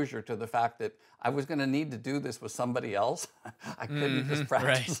exposure to the fact that I was going to need to do this with somebody else. I couldn't just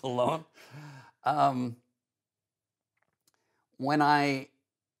practice alone. When I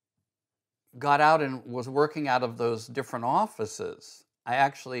got out and was working out of those different offices, I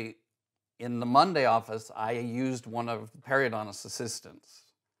actually, in the Monday office, I used one of the periodontist assistants.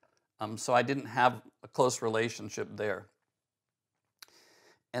 So I didn't have a close relationship there.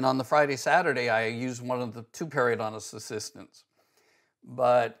 And on the Friday, Saturday, I used one of the two periodontist assistants.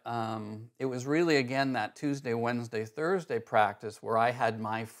 But it was really, again, that Tuesday, Wednesday, Thursday practice where I had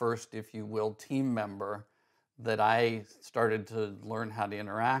my first, if you will, team member that I started to learn how to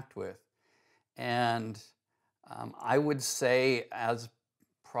interact with. And I would say, as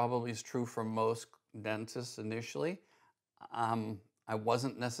probably is true for most dentists initially, I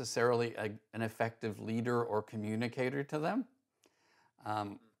wasn't necessarily an effective leader or communicator to them.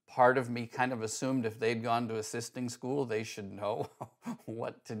 Part of me kind of assumed if they'd gone to assisting school, they should know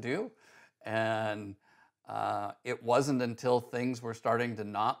what to do. And it wasn't until things were starting to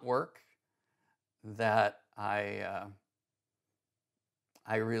not work that I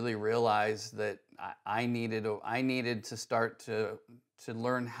really realized that I needed to start to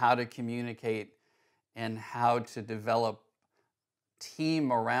learn how to communicate and how to develop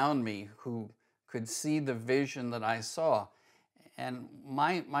team around me who could see the vision that I saw. And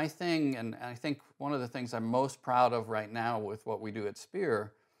my thing, and I think one of the things I'm most proud of right now with what we do at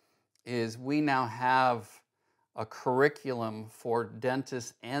Spear, is we now have a curriculum for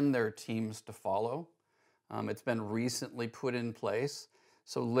dentists and their teams to follow. It's been recently put in place.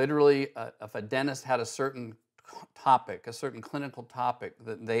 So literally, if a dentist had a certain topic, a certain clinical topic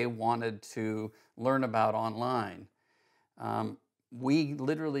that they wanted to learn about online, we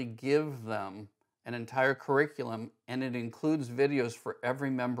literally give them an entire curriculum, and it includes videos for every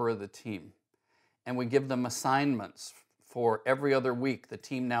member of the team. And we give them assignments for every other week. The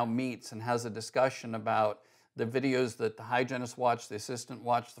team now meets and has a discussion about the videos that the hygienist watched, the assistant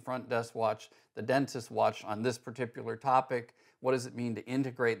watched, the front desk watched, the dentist watched on this particular topic. What does it mean to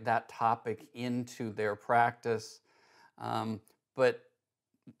integrate that topic into their practice? But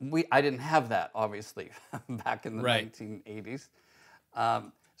I didn't have that, obviously, back in the 1980s.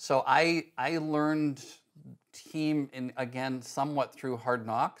 So I learned team, again, somewhat through hard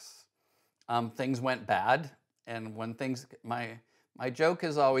knocks. Things went bad, and when my joke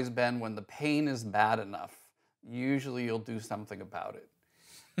has always been, when the pain is bad enough, usually you'll do something about it.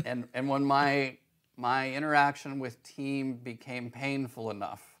 And when my interaction with team became painful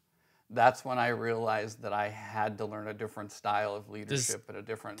enough, that's when I realized that I had to learn a different style of leadership and a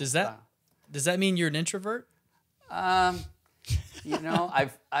different style. Does that mean you're an introvert? You know,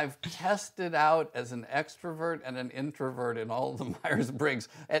 I've tested out as an extrovert and an introvert in all of the Myers-Briggs.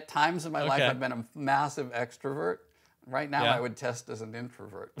 At times in my life, I've been a massive extrovert. Right now, I would test as an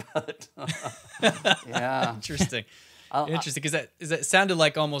introvert. But yeah, interesting. Interesting, because that sounded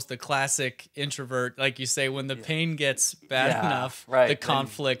like almost the classic introvert, like you say, when the pain gets bad enough, the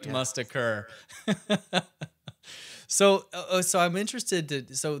conflict must occur. So I'm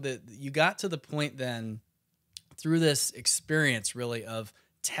interested so that you got to the point then, through this experience really of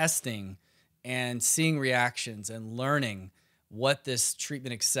testing and seeing reactions and learning what this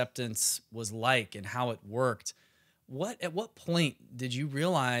treatment acceptance was like and how it worked. At what point did you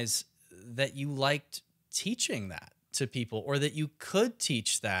realize that you liked teaching that to people, or that you could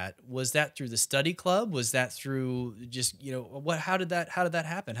teach that? Was that through the study club? Was that through just, how did that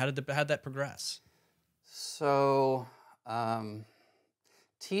happen? How did that progress? So,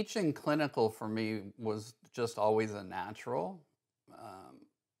 teaching clinical for me was just always a natural.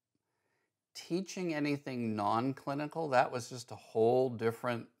 Teaching anything non-clinical, that was just a whole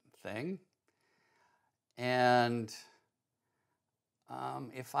different thing. And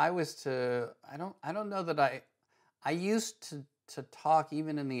if I was to, I don't know that I used to talk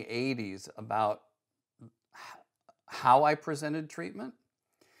even in the 80s about how I presented treatment,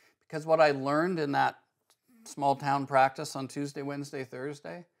 because what I learned in that small town practice on Tuesday, Wednesday,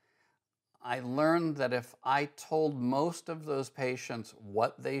 Thursday, I learned that if I told most of those patients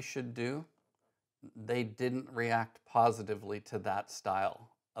what they should do, they didn't react positively to that style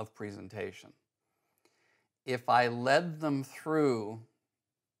of presentation. If I led them through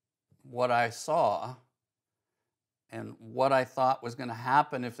what I saw and what I thought was going to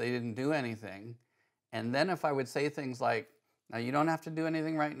happen if they didn't do anything, and then if I would say things like, now you don't have to do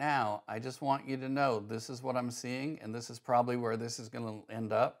anything right now, I just want you to know this is what I'm seeing and this is probably where this is going to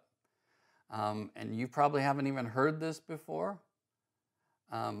end up. And you probably haven't even heard this before,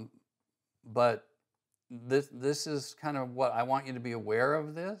 but this is kind of what I want you to be aware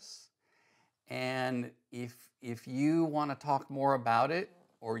of this. And if you want to talk more about it,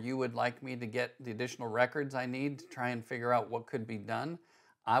 or you would like me to get the additional records I need to try and figure out what could be done,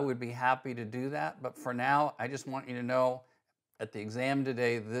 I would be happy to do that. But for now, I just want you to know at the exam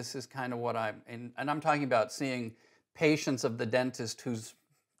today, this is kind of what and I'm talking about seeing patients of the dentist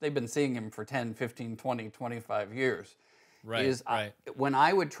they've been seeing him for 10, 15, 20, 25 years. Right, right. When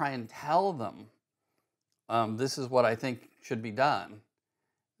I would try and tell them, this is what I think should be done,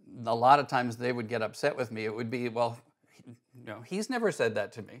 a lot of times they would get upset with me. It would be, well, he's never said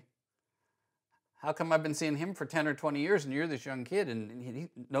that to me. How come I've been seeing him for 10 or 20 years and you're this young kid and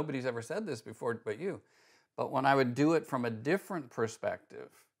nobody's ever said this before but you? But when I would do it from a different perspective,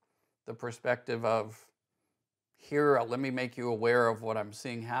 the perspective of, here, let me make you aware of what I'm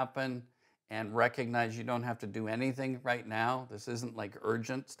seeing happen and recognize you don't have to do anything right now. This isn't like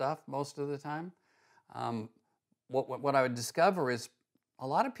urgent stuff most of the time. What I would discover is a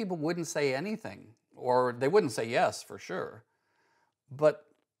lot of people wouldn't say anything, or they wouldn't say yes for sure. But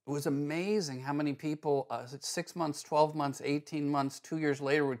it was amazing how many people 6 months, 12 months, 18 months, 2 years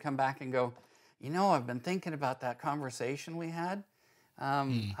later would come back and go, I've been thinking about that conversation we had.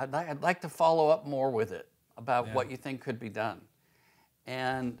 I'd like to follow up more with it about what you think could be done.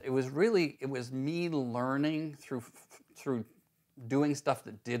 And it was me learning through doing stuff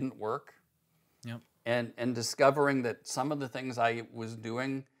that didn't work. Yep. And discovering that some of the things I was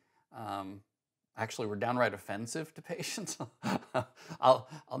doing actually were downright offensive to patients. I'll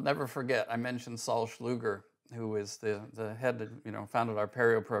never forget, I mentioned Saul Schluger, who was the head that founded our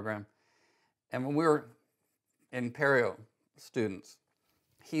perio program. And when we were in perio students,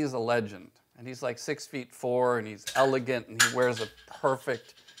 he's a legend. And he's like 6'4", and he's elegant, and he wears a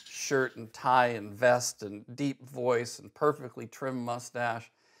perfect shirt and tie and vest and deep voice and perfectly trimmed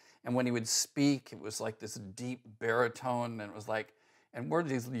mustache. And when he would speak, it was like this deep baritone, and it was like, and we're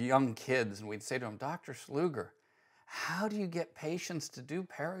these young kids, and we'd say to him, Dr. Schluger, how do you get patients to do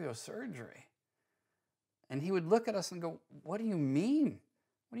perio surgery? And he would look at us and go, what do you mean?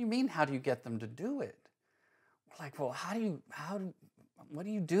 What do you mean, how do you get them to do it? We're like, well, what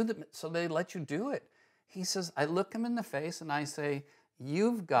do you do so they let you do it? He says, I look him in the face and I say,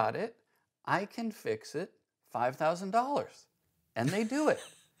 you've got it, I can fix it, $5,000. And they do it.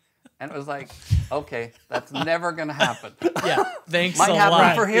 And it was like, okay, that's never going to happen. Yeah, thanks Might a happen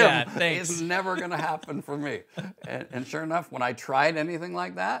lot. for him. Yeah, thanks. It's never going to happen for me. And sure enough, when I tried anything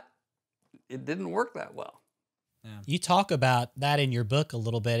like that, it didn't work that well. Yeah. You talk about that in your book a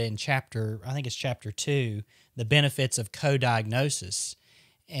little bit in I think it's chapter 2, the benefits of co-diagnosis,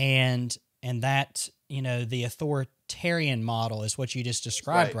 and that the authoritarian model is what you just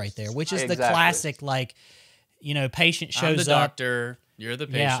described right there, which is the classic patient shows up. I'm the doctor, you're the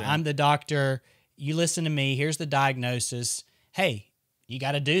patient. Yeah, I'm the doctor. You listen to me. Here's the diagnosis. Hey, you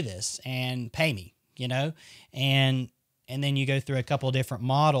got to do this and pay me. And then you go through a couple of different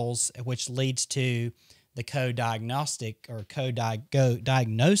models, which leads to the co-diagnostic or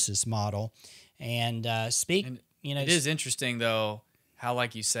co-diagnosis model. And it is interesting though how,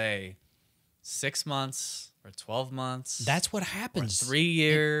 like you say, 6 months or 12 months. That's what happens. Or 3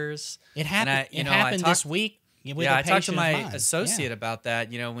 years. It happened. It happened this week. I talked to my associate about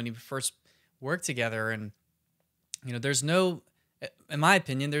that. When we first worked together, and there's no, in my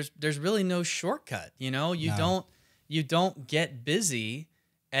opinion, there's really no shortcut. You don't get busy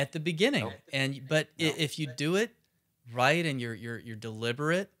at the beginning, if you do it right and you're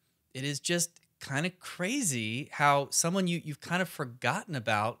deliberate, it is just kind of crazy how someone you've kind of forgotten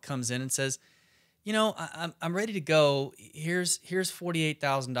about comes in and says, I'm ready to go. Here's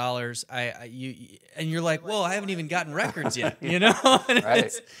 $48,000. And you're like, whoa, I haven't even gotten records yet.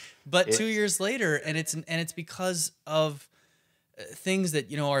 Right. But 2 years later, and it's because of things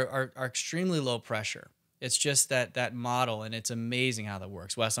that are extremely low pressure. It's just that model, and it's amazing how that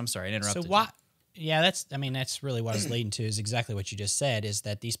works. Wes, I'm sorry, I interrupted. So Yeah, that's really what I was leading to, is exactly what you just said, is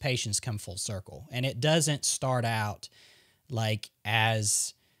that these patients come full circle. And it doesn't start out like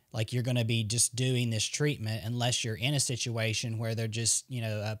you're going to be just doing this treatment unless you're in a situation where they're just,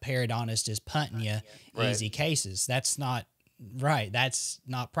 a periodontist is punting you easy cases. That's not right. That's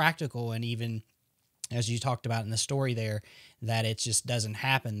not practical. And even as you talked about in the story there, that it just doesn't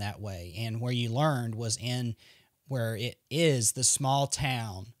happen that way. And where you learned was in where it is the small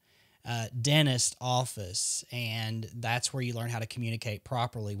town dentist office, and that's where you learn how to communicate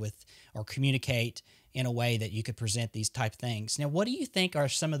properly with, or communicate in a way that you could present these type things. Now, what do you think are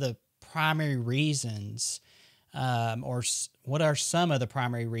some of the primary reasons, what are some of the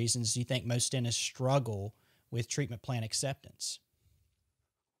primary reasons you think most dentists struggle with treatment plan acceptance?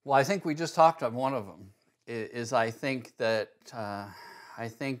 Well, I think we just talked on one of them. I think that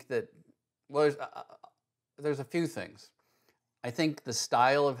well, there's a few things. I think the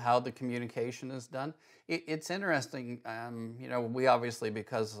style of how the communication is done. It's interesting. We obviously,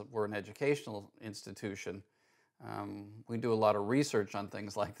 because we're an educational institution, we do a lot of research on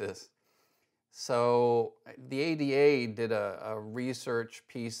things like this. So the ADA did a research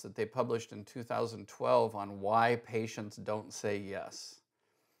piece that they published in 2012 on why patients don't say yes.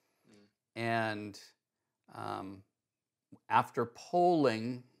 And after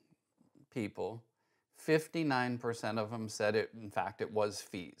polling people, 59% of them said in fact, it was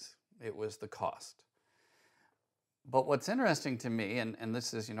fees. It was the cost. But what's interesting to me, and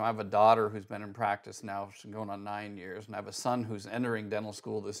this is, I have a daughter who's been in practice now, she's going on 9 years, and I have a son who's entering dental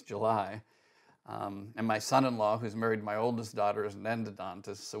school this July. And my son-in-law, who's married to my oldest daughter, is an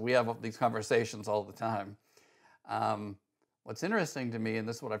endodontist. So we have these conversations all the time. What's interesting to me, and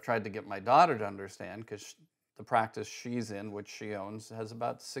this is what I've tried to get my daughter to understand, because the practice she's in, which she owns, has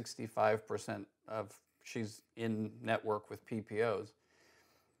about 65% of, she's in network with PPOs.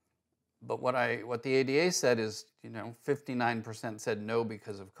 But what the ADA said is, 59% said no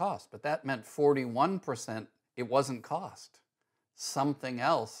because of cost. But that meant 41% it wasn't cost. Something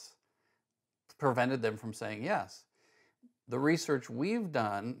else prevented them from saying yes. The research we've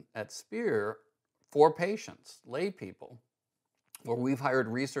done at Spear for patients, lay people, where we've hired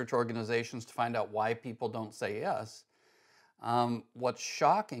research organizations to find out why people don't say yes, what's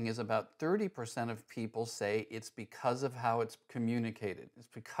shocking is about 30% of people say it's because of how it's communicated. It's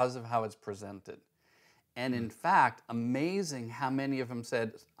because of how it's presented. And in fact, amazing how many of them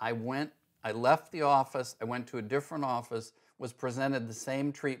said, I left the office, I went to a different office, was presented the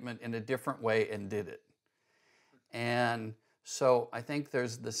same treatment in a different way and did it. And so I think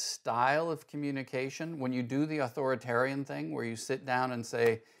there's the style of communication. When you do the authoritarian thing where you sit down and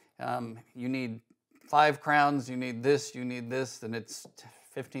say, you need 5 crowns, you need this, and it's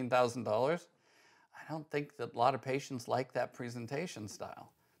 $15,000. I don't think that a lot of patients like that presentation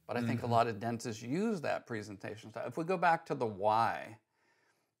style. But I think a lot of dentists use that presentation style. If we go back to the why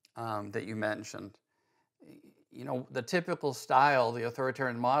that you mentioned, the typical style, the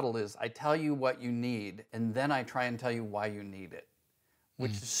authoritarian model is, I tell you what you need, and then I try and tell you why you need it,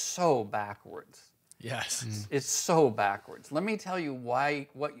 which is so backwards. Yes. It's so backwards. Let me tell you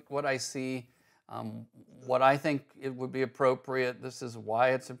what I see, what I think it would be appropriate. This is why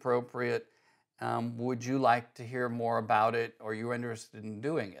it's appropriate. Would you like to hear more about it, or are you interested in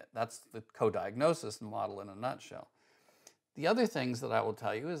doing it? That's the co-diagnosis model in a nutshell. The other things that I will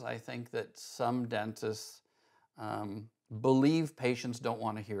tell you is I think that some dentists believe patients don't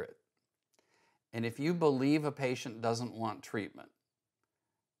want to hear it. And if you believe a patient doesn't want treatment,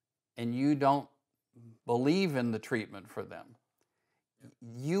 and you don't believe in the treatment for them,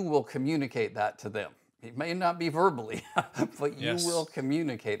 you will communicate that to them. It may not be verbally, but you will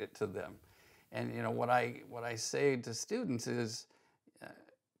communicate it to them. And what I say to students is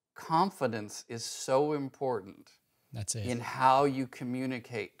confidence is so important. That's it. In how you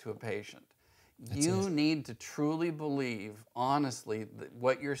communicate to a patient. You need to truly believe, honestly, that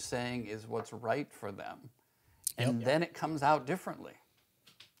what you're saying is what's right for them. And then it comes out differently.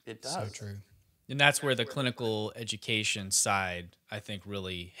 It does. So true. And that's where the clinical education side, I think,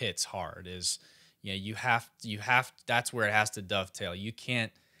 really hits hard. Is you have that's where it has to dovetail. You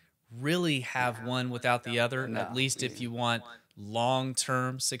can't really have one without the other. No. At least if you want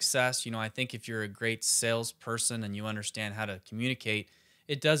long-term success. I think if you're a great salesperson and you understand how to communicate,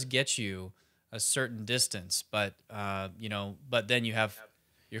 it does get you a certain distance. But but then you have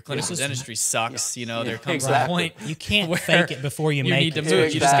your clinical dentistry sucks. There comes a point you can't fake it before you make it. You need to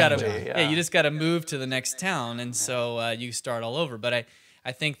move. You just gotta you just gotta move to the next town, and so you start all over. But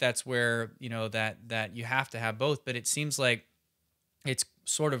I think that's where that you have to have both. But it seems like it's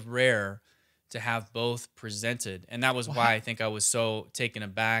sort of rare to have both presented. And that was why I think I was so taken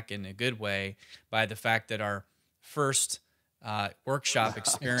aback in a good way by the fact that our first workshop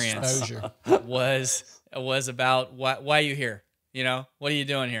experience Exposure. was about why are you here? You know, what are you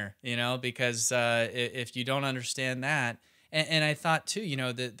doing here? You know, because if you don't understand that, and I thought too, you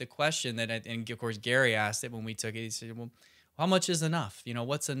know, the question that, and of course Gary asked it when we took it, he said, well, how much is enough? You know,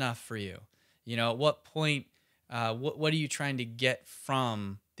 what's enough for you? You know, at what point, what are you trying to get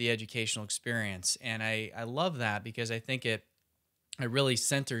from the educational experience? And I love that because I think it really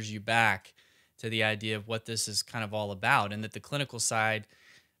centers you back to the idea of what this is kind of all about, and that the clinical side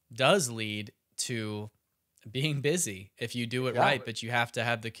does lead to being busy if you do it right, but you have to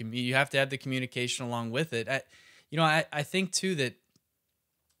have the communication along with it. I think too that,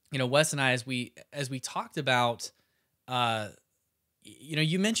 you know, Wes and I, as we talked about, you know,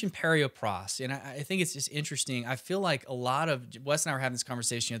 you mentioned periopros, and I think it's just interesting. I feel like a lot of, Wes and I were having this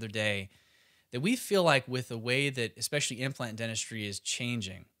conversation the other day, that we feel like with the way that especially implant dentistry is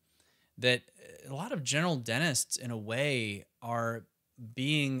changing, that a lot of general dentists in a way are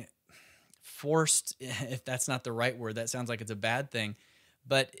being forced, if that's not the right word, that sounds like it's a bad thing,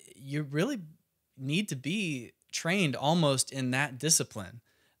 but you really need to be trained almost in that discipline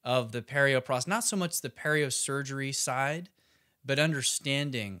of the periopros, not so much the periosurgery side, but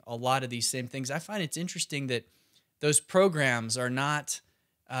understanding a lot of these same things. I find it's interesting that those programs are not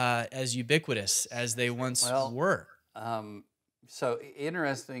as ubiquitous as they once were. So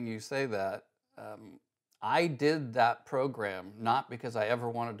interesting you say that. I did that program not because I ever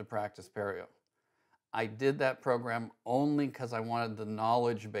wanted to practice perio. I did that program only because I wanted the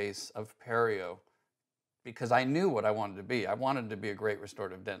knowledge base of perio, because I knew what I wanted to be. I wanted to be a great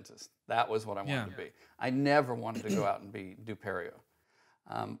restorative dentist. That was what I wanted to be. I never wanted to go out and do perio.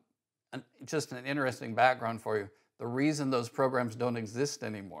 And just an interesting background for you. The reason those programs don't exist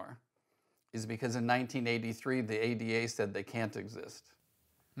anymore is because in 1983, the ADA said they can't exist.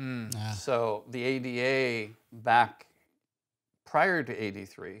 So the ADA back prior to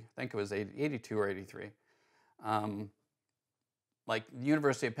 83, I think it was 82 or 83, like the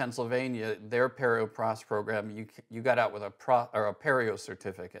University of Pennsylvania, their periopros program, you got out with a perio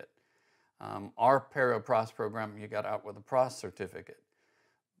certificate. Our periopros program, you got out with a pros certificate.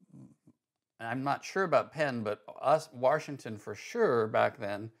 I'm not sure about Penn, but Washington for sure back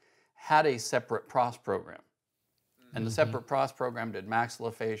then had a separate pros program. And the separate pros program did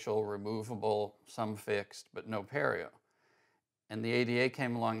maxillofacial, removable, some fixed, but no perio. And the ADA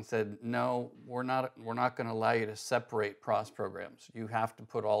came along and said, no, we're not going to allow you to separate pros programs. You have to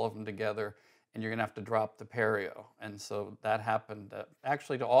put all of them together, and you're going to have to drop the perio. And so that happened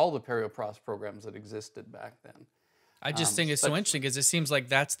actually to all the periopros programs that existed back then. I just think it's so interesting because it seems like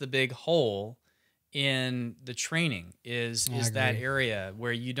that's the big hole in the training is that area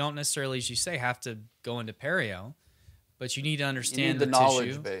where you don't necessarily, as you say, have to go into perio, but you need to understand the knowledge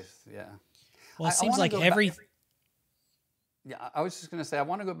tissue. base. Yeah. Well, it seems like every. Yeah, I was just going to say, I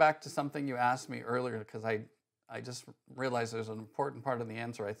want to go back to something you asked me earlier because I just realized there's an important part of the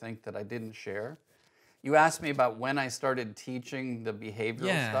answer I think that I didn't share. You asked me about when I started teaching the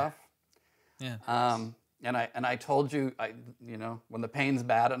behavioral stuff. Yeah. And I told you, you know, when the pain's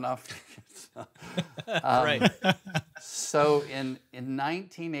bad enough. Right. So in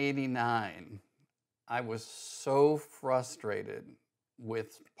 1989, I was so frustrated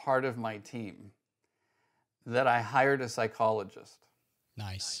with part of my team that I hired a psychologist.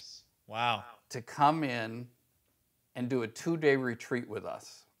 Nice. Wow. To come in and do a 2-day retreat with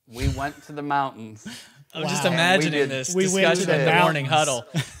us. We went to the mountains. I'm just imagining this we went to discussion the at the morning huddle.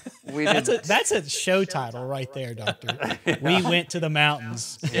 That's a show title right there, Doctor. We went to the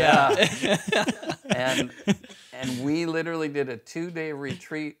mountains. Yeah. and we literally did a 2-day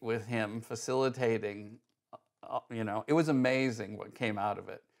retreat with him facilitating. You know, it was amazing what came out of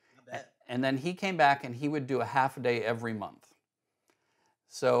it. I bet. And then he came back and he would do a half a day every month.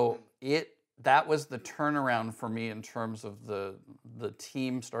 So that was the turnaround for me in terms of the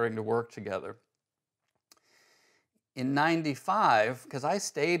team starting to work together. In 95, because I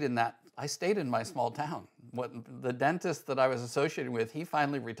stayed in my small town. The dentist that I was associated with, he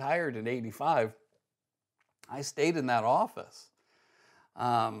finally retired in 85. I stayed in that office.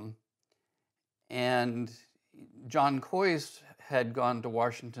 And John Coyce had gone to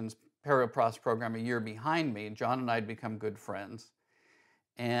Washington's periopros program a year behind me. John and I had become good friends.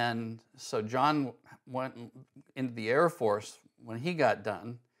 And so John went into the Air Force when he got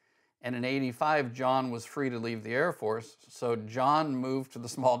done. And in 85, John was free to leave the Air Force. So John moved to the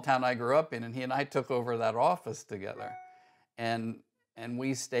small town I grew up in, and he and I took over that office together. And and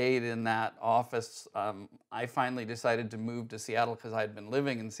we stayed in that office. I finally decided to move to Seattle because I had been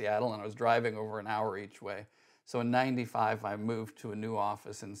living in Seattle and I was driving over an hour each way. So in '95, I moved to a new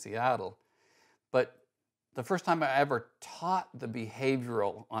office in Seattle. But the first time I ever taught the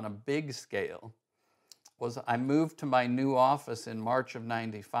behavioral on a big scale was I moved to my new office in March of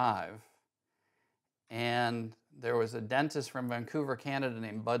 '95, and there was a dentist from Vancouver, Canada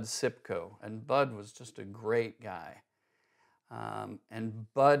named Bud Sipko, and Bud was just a great guy.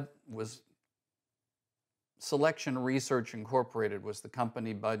 And Bud was, Selection Research Incorporated was the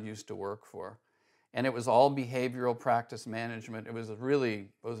company Bud used to work for. And it was all behavioral practice management. It was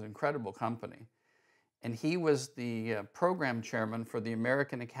an incredible company. And he was the program chairman for the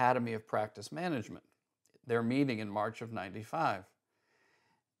American Academy of Practice Management, their meeting in March of '95.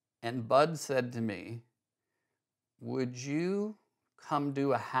 And Bud said to me, would you come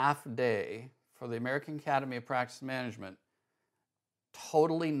do a half day for the American Academy of Practice Management,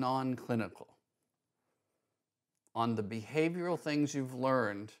 totally non-clinical, on the behavioral things you've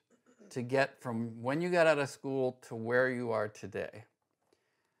learned to get from when you got out of school to where you are today?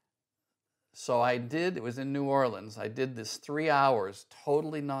 So I did, it was in New Orleans, I did this 3 hours,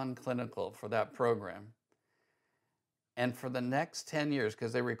 totally non-clinical for that program. And for the next 10 years,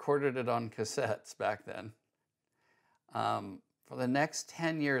 because they recorded it on cassettes back then, for the next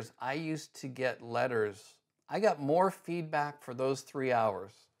 10 years, I used to get letters. I got more feedback for those 3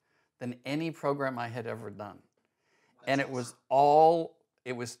 hours than any program I had ever done. And it was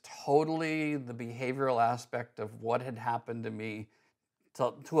totally the behavioral aspect of what had happened to me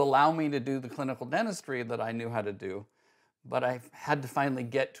to allow me to do the clinical dentistry that I knew how to do. But I had to finally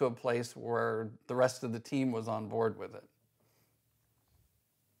get to a place where the rest of the team was on board with it.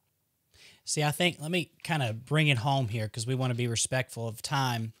 See, I think, let me kind of bring it home here because we want to be respectful of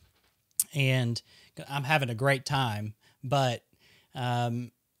time. And I'm having a great time. But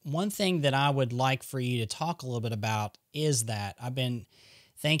one thing that I would like for you to talk a little bit about is that I've been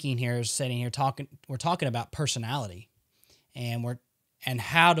thinking here, sitting here talking, we're talking about personality, and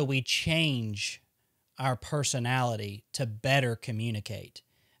how do we change our personality to better communicate?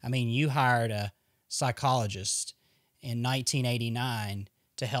 I mean, you hired a psychologist in 1989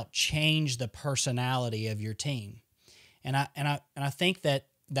 to help change the personality of your team. And I think that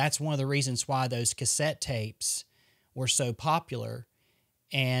that's one of the reasons why those cassette tapes were so popular,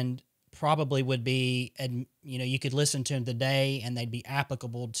 and probably would be, you could listen to them today and they'd be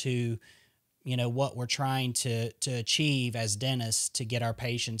applicable to, what we're trying to achieve as dentists to get our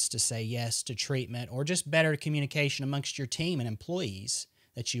patients to say yes to treatment, or just better communication amongst your team and employees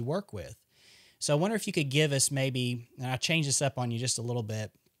that you work with. So I wonder if you could give us maybe, and I'll change this up on you just a little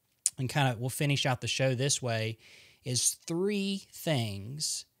bit, and kind of we'll finish out the show this way, is 3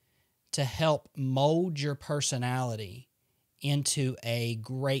 things to help mold your personality into a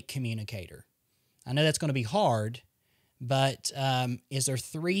great communicator. I know that's going to be hard, but is there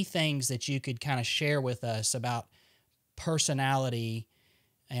 3 things that you could kind of share with us about personality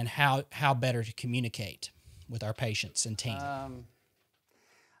and how better to communicate with our patients and team?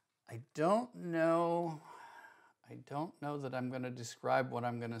 I don't know that I'm going to describe what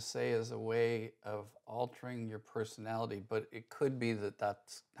I'm going to say as a way of altering your personality, but it could be that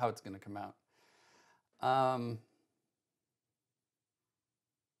that's how it's going to come out.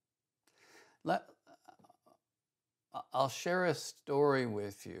 I'll share a story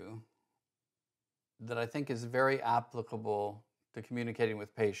with you that I think is very applicable to communicating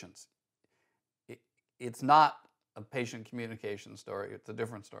with patients. It's not a patient communication story. It's a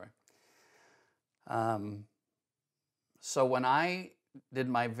different story. So when I did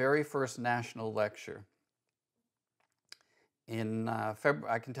my very first national lecture in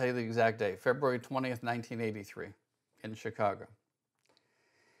February, I can tell you the exact date, February 20th, 1983 in Chicago.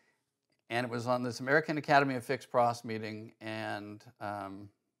 And it was on this American Academy of Fixed Pros meeting, and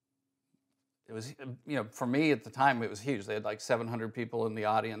it was, for me at the time, it was huge. They had like 700 people in the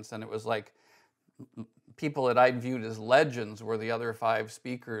audience, and it was like people that I'd viewed as legends were the other 5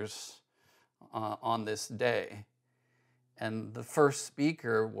 speakers on this day. And the first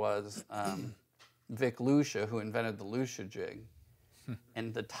speaker was Vic Lucia, who invented the Lucia jig.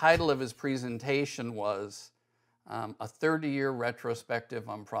 And the title of his presentation was a 30-year retrospective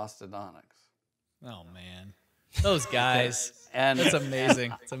on prosthodontics. Oh man, those guys! And that's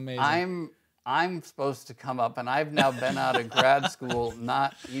amazing. It's amazing. I'm supposed to come up, and I've now been out of grad school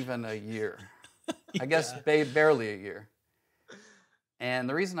not even a year. I guess barely a year. And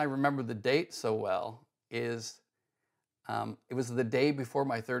the reason I remember the date so well is it was the day before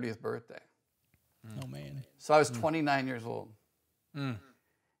my 30th birthday. Oh man! So I was 29 years old.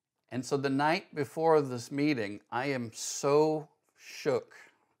 And so the night before this meeting, I am so shook.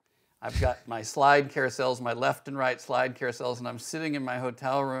 I've got my slide carousels, my left and right slide carousels, and I'm sitting in my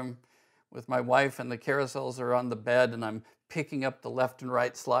hotel room with my wife, and the carousels are on the bed, and I'm picking up the left and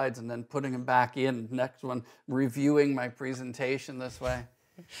right slides and then putting them back in. Next one, reviewing my presentation this way.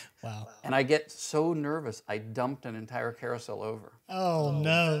 Wow. And I get so nervous, I dumped an entire carousel over. Oh,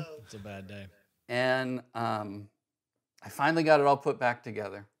 no. It's a bad day. And I finally got it all put back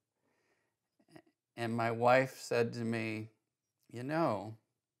together. And my wife said to me, you know,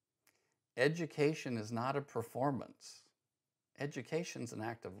 education is not a performance. Education's an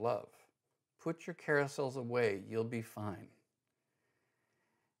act of love. Put your carousels away, you'll be fine.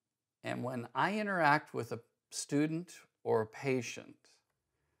 And when I interact with a student or a patient,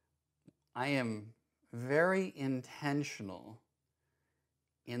 I am very intentional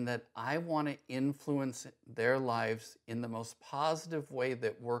in that I want to influence their lives in the most positive way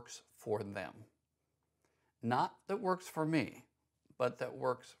that works for them. Not that works for me, but that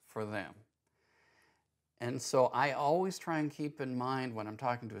works for them. And so I always try and keep in mind when I'm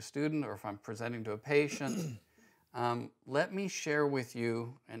talking to a student or if I'm presenting to a patient, let me share with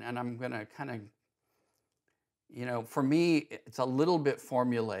you, and I'm going to kind of, you know, for me, it's a little bit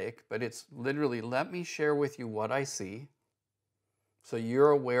formulaic, but it's literally, let me share with you what I see, so you're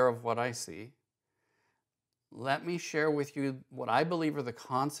aware of what I see. Let me share with you what I believe are the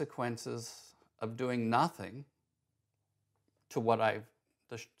consequences of doing nothing to what I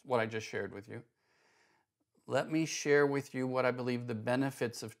just shared with you. Let me share with you what I believe the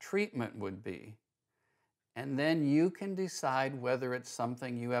benefits of treatment would be. And then you can decide whether it's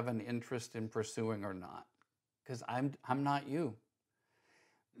something you have an interest in pursuing or not. Because I'm not you.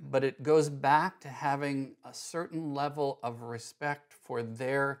 But it goes back to having a certain level of respect for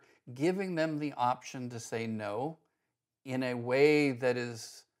giving them the option to say no in a way that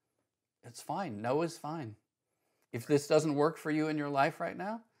is, it's fine. No is fine. If this doesn't work for you in your life right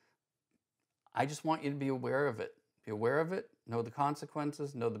now, I just want you to be aware of it. Be aware of it, know the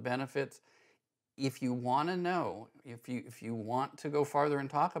consequences, know the benefits. If you want to know, if you want to go farther and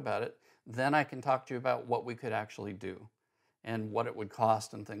talk about it, then I can talk to you about what we could actually do and what it would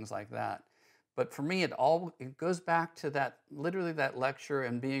cost and things like that. But for me, it goes back to that, literally that lecture,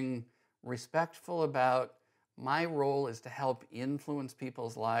 and being respectful about my role is to help influence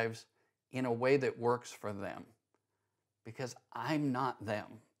people's lives in a way that works for them. Because I'm not them.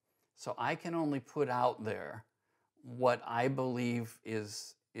 So I can only put out there what I believe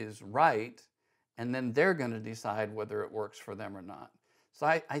is right, and then they're going to decide whether it works for them or not. So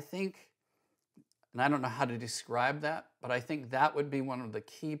I think, and I don't know how to describe that, but I think that would be one of the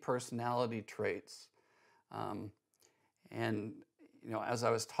key personality traits. And you know, as I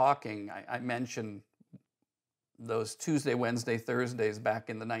was talking, I mentioned those Tuesday, Wednesday, Thursdays back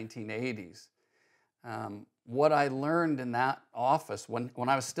in the 1980s. What I learned in that office when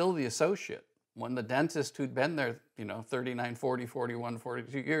I was still the associate, when the dentist who'd been there, 39, 40, 41,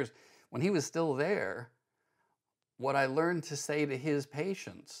 42 years, when he was still there, what I learned to say to his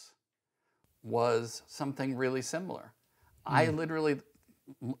patients was something really similar. I literally,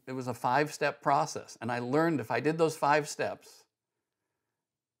 it was a 5-step process, and I learned if I did those 5 steps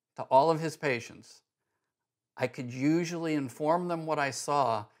to all of his patients, I could usually inform them what I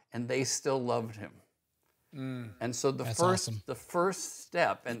saw, and they still loved him. And so the first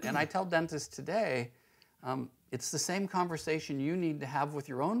step, and I tell dentists today, it's the same conversation you need to have with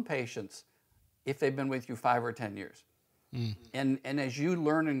your own patients if they've been with you 5 or 10 years. And as you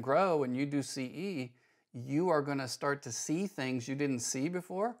learn and grow and you do CE, you are going to start to see things you didn't see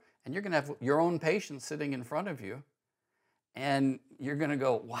before, and you're going to have your own patients sitting in front of you, and you're going to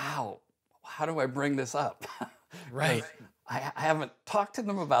go, wow, how do I bring this up? Right. I haven't talked to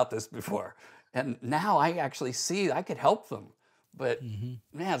them about this before. And now I actually see I could help them. But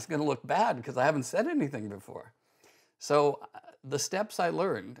man, it's going to look bad because I haven't said anything before. So the steps I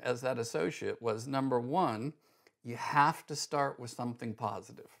learned as that associate was, number 1, you have to start with something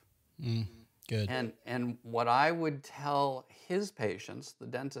positive. Good. And what I would tell his patients, the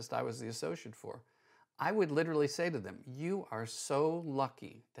dentist I was the associate for, I would literally say to them, you are so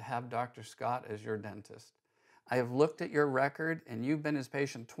lucky to have Dr. Scott as your dentist. I have looked at your record, and you've been his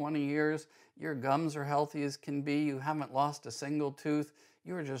patient 20 years. Your gums are healthy as can be. You haven't lost a single tooth.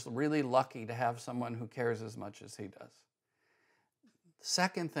 You are just really lucky to have someone who cares as much as he does. The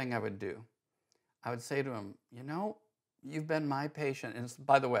second thing I would do, I would say to him, you've been my patient. And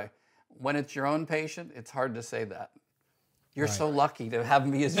by the way, when it's your own patient, it's hard to say that. You're so lucky to have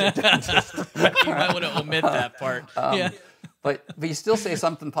me as your dentist. You might want to omit that part. But you still say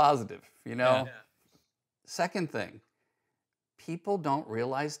something positive, Yeah. Second thing, people don't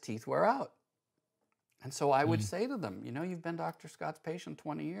realize teeth wear out. And so I would say to them, you know, you've been Dr. Scott's patient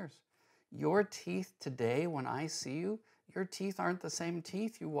 20 years. Your teeth today, when I see you, your teeth aren't the same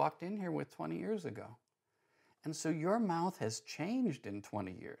teeth you walked in here with 20 years ago. And so your mouth has changed in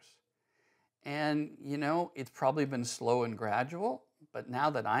 20 years. And, you know, it's probably been slow and gradual, but now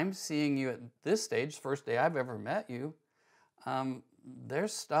that I'm seeing you at this stage, first day I've ever met you,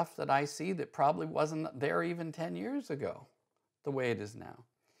 there's stuff that I see that probably wasn't there even 10 years ago, the way it is now.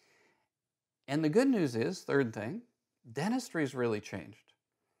 And the good news is, third thing, dentistry's really changed.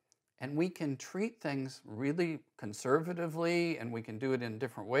 And we can treat things really conservatively, and we can do it in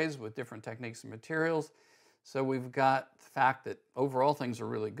different ways with different techniques and materials. So we've got the fact that overall things are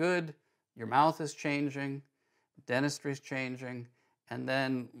really good, your mouth is changing, dentistry's changing, and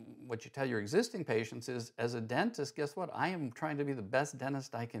then what you tell your existing patients is, as a dentist, guess what? I am trying to be the best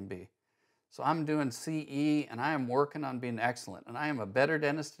dentist I can be. So I'm doing CE, and I am working on being excellent. And I am a better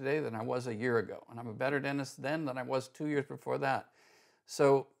dentist today than I was a year ago. And I'm a better dentist then than I was 2 years before that.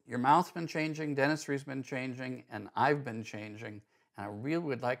 So your mouth's been changing, dentistry's been changing, and I've been changing. And I really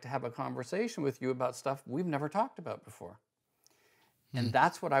would like to have a conversation with you about stuff we've never talked about before. And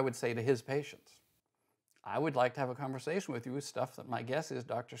that's what I would say to his patients. I would like to have a conversation with you with stuff that my guess is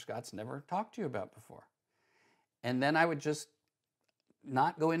Dr. Scott's never talked to you about before. And then I would just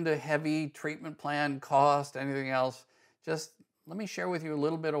not go into heavy treatment plan, cost, anything else. Just let me share with you a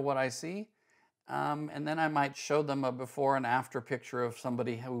little bit of what I see. And then I might show them a before and after picture of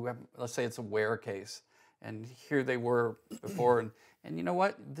somebody who, let's say it's a wear case. And here they were before. And you know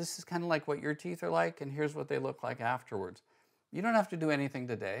what? This is kind of like what your teeth are like, and here's what they look like afterwards. You don't have to do anything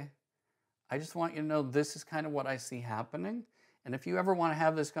today. I just want you to know this is kind of what I see happening. And if you ever want to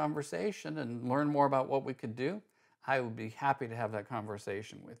have this conversation and learn more about what we could do, I would be happy to have that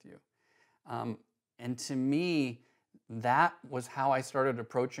conversation with you. And to me, that was how I started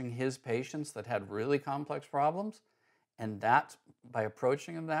approaching his patients that had really complex problems. And that's, by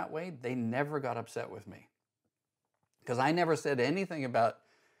approaching them that way, they never got upset with me. Because I never said anything about,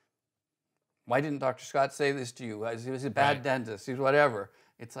 why didn't Dr. Scott say this to you? He was a bad dentist, he's whatever.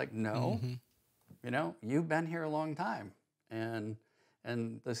 It's like, no, you know, you've been here a long time. And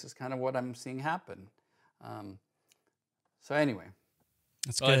this is kind of what I'm seeing happen. So anyway.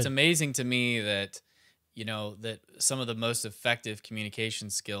 That's well, good. It's amazing to me that, you know, that some of the most effective communication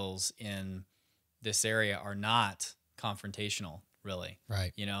skills in this area are not confrontational, really.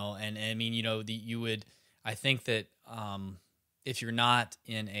 Right. You know, and I mean, you know, I think that if you're not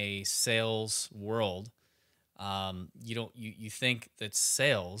in a sales world, you think that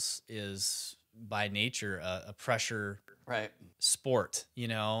sales is by nature a pressure sport, you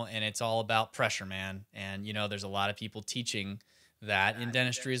know, and it's all about pressure, man. And, you know, there's a lot of people teaching that in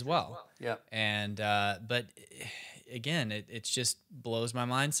dentistry as well. Yeah. And, but again, it just blows my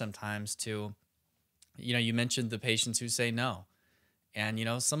mind sometimes to, you know, you mentioned the patients who say no, and, you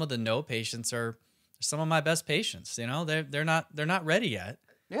know, some of the no patients are some of my best patients, you know, they're not ready yet.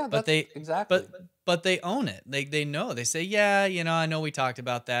 Yeah, but exactly. But they own it. They know. They say, yeah, you know, I know we talked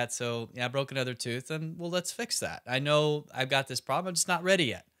about that. So yeah, I broke another tooth, and well, let's fix that. I know I've got this problem. I'm just not ready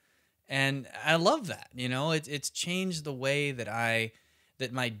yet. And I love that. You know, it's changed the way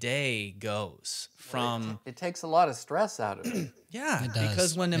that my day goes from. It takes a lot of stress out of it. Yeah, It does.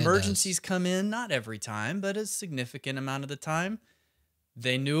 because when It emergencies come in, not every time, but a significant amount of the time,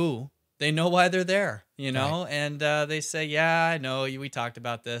 they know why they're there, you know, and they say, yeah, I know we talked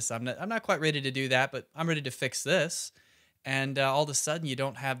about this. I'm not quite ready to do that, but I'm ready to fix this. And all of a sudden you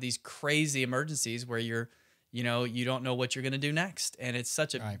don't have these crazy emergencies where you don't know what you're going to do next. And it's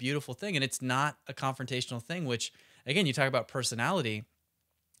such a beautiful thing. And it's not a confrontational thing, which again, you talk about personality,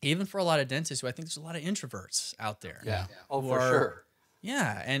 even for a lot of dentists who I think there's a lot of introverts out there. Yeah. Oh, for sure.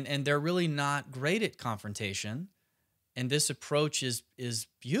 Yeah. And they're really not great at confrontation. And this approach is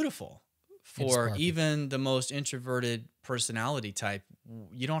beautiful. For even the most introverted personality type,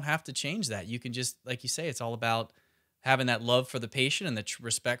 you don't have to change that. You can just, like you say, it's all about having that love for the patient and the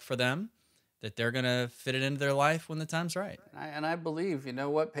respect for them, that they're going to fit it into their life when the time's right. And I believe, you know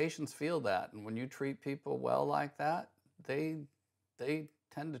what, patients feel that. And when you treat people well like that, they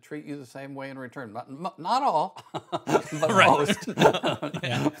tend to treat you the same way in return. Not all, but most.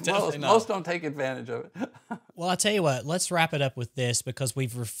 Most don't take advantage of it. Well, I'll tell you what, let's wrap it up with this, because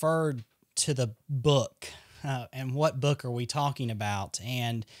we've referred to the book. And what book are we talking about?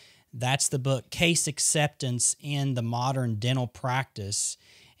 And that's the book Case Acceptance in the Modern Dental Practice.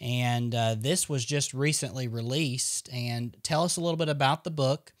 And this was just recently released. And tell us a little bit about the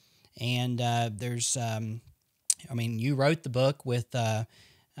book. And you wrote the book with a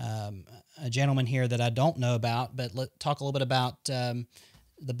gentleman here that I don't know about, but talk a little bit about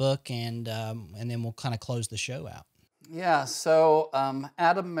the book, and then we'll kind of close the show out. Yeah, so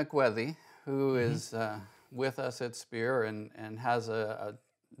Adam McWethy, who is with us at Spear and has a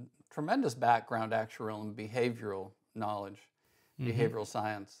tremendous background actually in behavioral knowledge, behavioral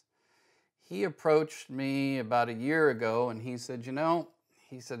science. He approached me about a year ago and he said,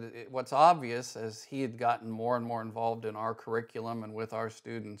 what's obvious as he had gotten more and more involved in our curriculum and with our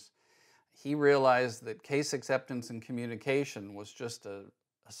students, he realized that case acceptance and communication was just a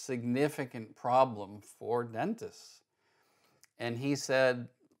significant problem for dentists. And he said,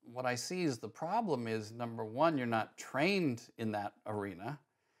 what I see is the problem is, number one, you're not trained in that arena.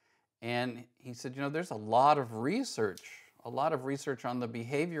 And he said, there's a lot of research on the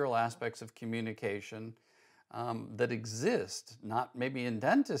behavioral aspects of communication that exist, not maybe in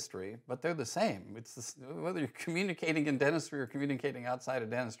dentistry, but they're the same. Whether you're communicating in dentistry or communicating outside of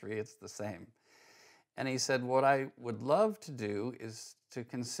dentistry, it's the same. And he said, what I would love to do is to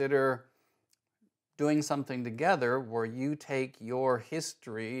consider doing something together where you take your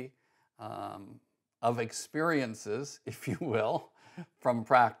history of experiences, if you will, from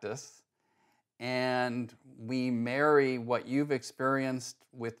practice, and we marry what you've experienced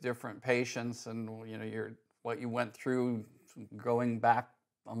with different patients and what you went through going back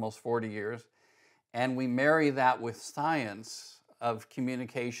almost 40 years, and we marry that with science of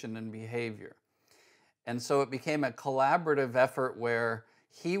communication and behavior. And so it became a collaborative effort where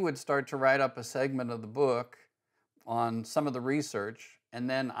he would start to write up a segment of the book on some of the research, and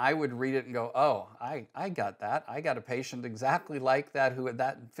then I would read it and go, oh, I got that. I got a patient exactly like that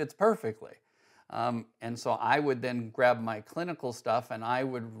that fits perfectly. And so I would then grab my clinical stuff and I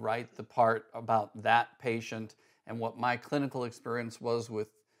would write the part about that patient and what my clinical experience was with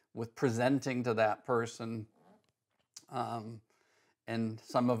presenting to that person. And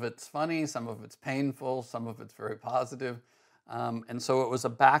some of it's funny, some of it's painful, some of it's very positive. And so it was a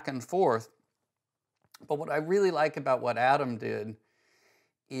back and forth. But what I really like about what Adam did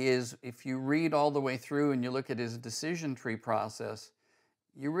is if you read all the way through and you look at his decision tree process,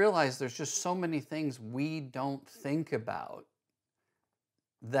 you realize there's just so many things we don't think about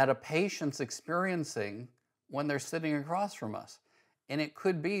that a patient's experiencing when they're sitting across from us. And it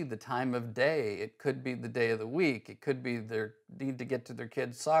could be the time of day, it could be the day of the week, it could be their need to get to their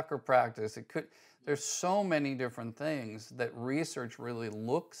kid's soccer practice, there's so many different things that research really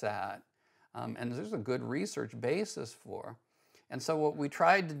looks at, and there's a good research basis for. And so what we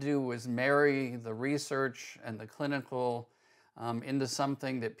tried to do was marry the research and the clinical into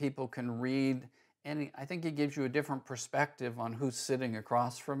something that people can read, and I think it gives you a different perspective on who's sitting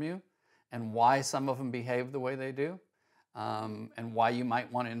across from you and why some of them behave the way they do, and why you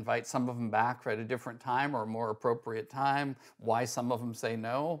might want to invite some of them back at a different time or a more appropriate time, why some of them say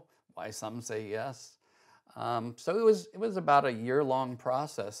no, why some say yes. So it was about a year-long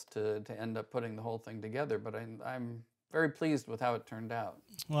process to end up putting the whole thing together, but I'm very pleased with how it turned out.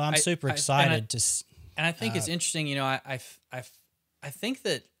 Well, I'm super excited and I think it's interesting, I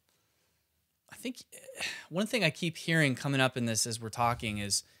think one thing I keep hearing coming up in this as we're talking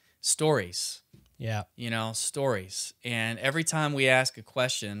is stories. Yeah. Stories. And every time we ask a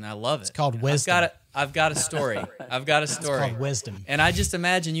question, I love it. It's called wisdom. I've got a story. I've got a story. It's called wisdom. And I just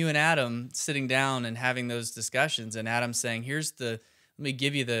imagine you and Adam sitting down and having those discussions, and Adam saying, let me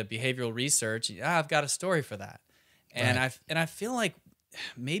give you the behavioral research. I've got a story for that. And Right. I feel like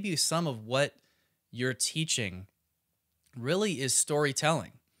maybe some of what you're teaching really is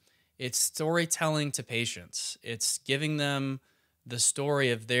storytelling. It's storytelling to patients. It's giving them the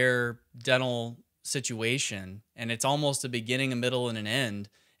story of their dental situation, and it's almost a beginning, a middle, and an end.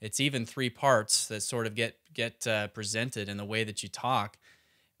 It's even 3 parts that sort of get presented in the way that you talk.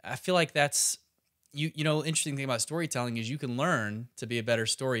 I feel like that's interesting thing about storytelling is you can learn to be a better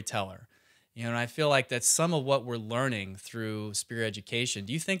storyteller. And I feel like that's some of what we're learning through Spear Education.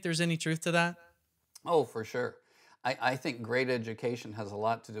 Do you think there's any truth to that? Oh, for sure. I think great education has a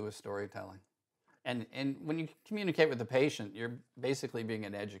lot to do with storytelling. And when you communicate with the patient, you're basically being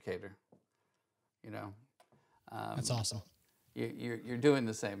an educator. That's awesome. You're doing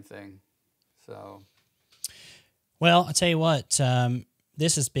the same thing. So, well, I'll tell you what,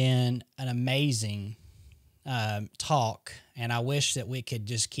 this has been an amazing talk, and I wish that we could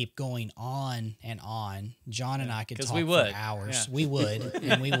just keep going on and on. John and I could talk for hours. Yeah. We would,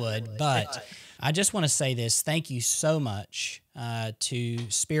 and we would. But I just want to say this. Thank you so much to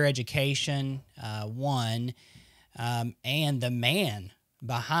Spear Education, and the man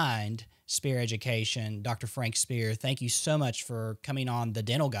behind Spear Education, Dr. Frank Spear. Thank you so much for coming on The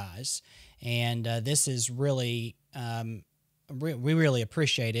Dental Guys. And this is really we really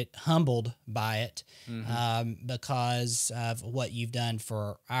appreciate it, humbled by it, because of what you've done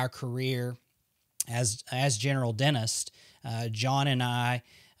for our career as general dentist. John and I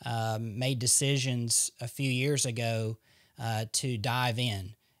made decisions a few years ago to dive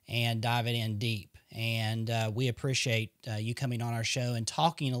in and dive it in deep. And we appreciate you coming on our show and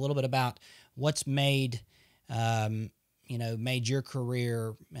talking a little bit about what's made your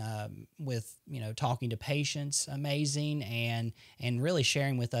career with talking to patients amazing, and really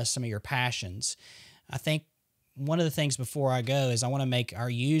sharing with us some of your passions. I think one of the things before I go is I want to make our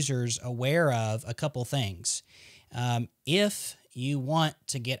users aware of a couple things. If you want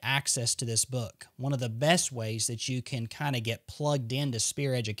to get access to this book, one of the best ways that you can kind of get plugged into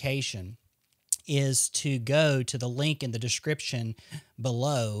Spear Education is to go to the link in the description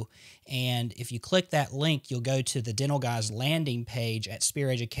below. And if you click that link, you'll go to the Dental Guys landing page at Spear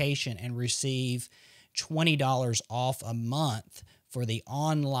Education and receive $20 off a month for the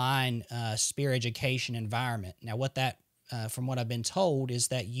online Spear Education environment. Now, what that, from what I've been told, is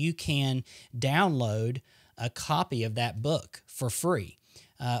that you can download a copy of that book for free,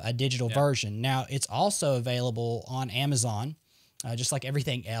 a digital version. Now, it's also available on Amazon. Just like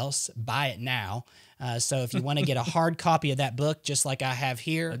everything else, buy it now. So if you want to get a hard copy of that book, just like I have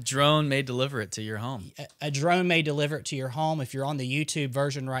here. A drone may deliver it to your home. A drone may deliver it to your home. If you're on the YouTube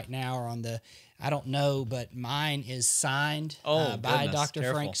version right now or on the, I don't know, but mine is signed by Dr.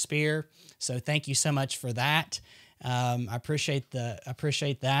 Careful. Frank Spear. So thank you so much for that. I appreciate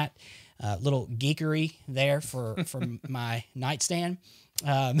that. Little geekery there for my nightstand.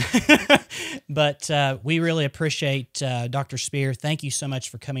 But we really appreciate Dr. Spear. Thank you so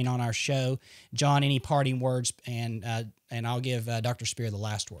much for coming on our show. John, any parting words? And I'll give Dr. Spear the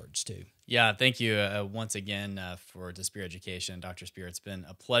last words too. Yeah, thank you once again for Spear Education, Dr. Spear. It's been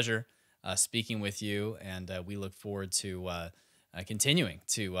a pleasure speaking with you, and we look forward to continuing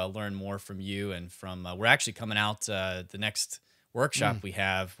to learn more from you and from. We're actually coming out the next workshop we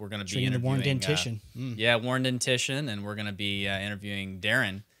have. We're going to be interviewing Warren Dentition. Warren Dentition, and we're going to be interviewing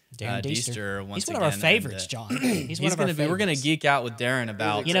Darren Deester once again. He's one again, of our favorites, John. He's one of our favorites. We're going to geek out with Darren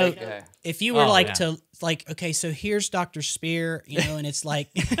about if you were okay, so here's Dr. Spear, and it's like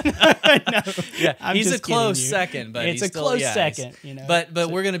he's a close second, but it's a close second, But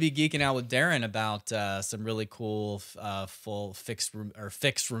we're going to be geeking out with Darren about some really cool full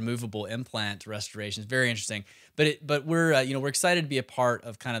fixed removable implant restorations. Very interesting. But we're excited to be a part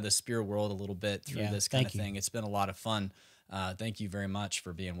of kind of the Spear world a little bit through this kind of thing. It's been a lot of fun. Thank you very much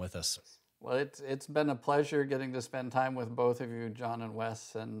for being with us. Well, it's been a pleasure getting to spend time with both of you, John and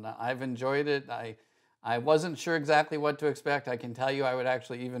Wes, and I've enjoyed it. I wasn't sure exactly what to expect. I can tell you I would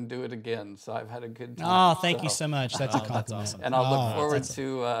actually even do it again, so I've had a good time. Oh, thank you so much. That's a compliment. That's awesome. And I'll look forward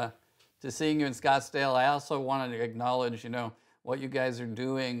to seeing you in Scottsdale. I also wanted to acknowledge, what you guys are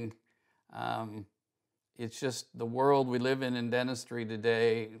doing. It's just the world we live in dentistry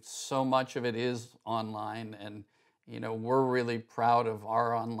today. So much of it is online, and we're really proud of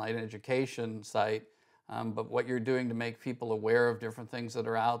our online education site, but what you're doing to make people aware of different things that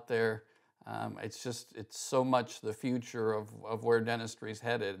are out there, it's so much the future of where dentistry is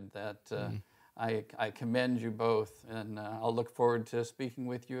headed that I commend you both, and I'll look forward to speaking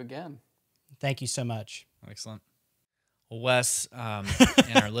with you again. Thank you so much. Excellent. Well, Wes and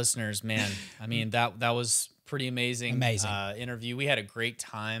our listeners, man, I mean, that was pretty amazing interview. We had a great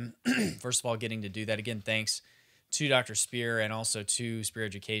time. First of all, getting to do that again. Thanks to Dr. Spear and also to Spear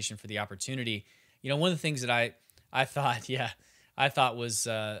Education for the opportunity. One of the things that I thought was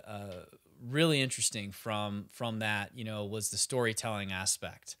really interesting from that, was the storytelling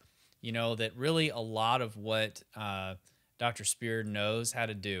aspect. That really a lot of what Dr. Spear knows how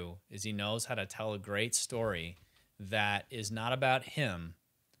to do is he knows how to tell a great story that is not about him,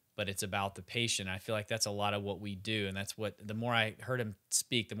 but it's about the patient. I feel like that's a lot of what we do, and that's what, the more I heard him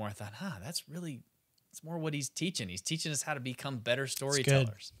speak, the more I thought, it's more what he's teaching. He's teaching us how to become better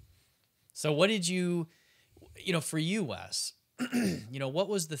storytellers. So what did you, for you, Wes, what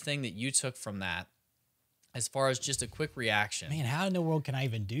was the thing that you took from that as far as just a quick reaction? Man, how in the world can I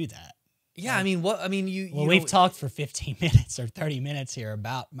even do that? Yeah, we've talked for 15 minutes or 30 minutes here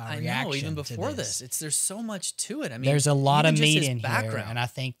about my reaction. I know, even before this. There's so much to it. There's a lot of meat in here, and I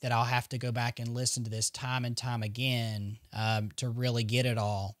think that I'll have to go back and listen to this time and time again to really get it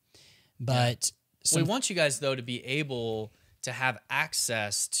all. But we want you guys, though, to be able to have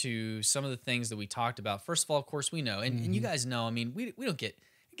access to some of the things that we talked about. First of all, of course, we know, and you guys know, we don't get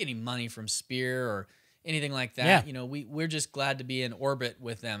any money from Spear or anything like that. Yeah. We're just glad to be in orbit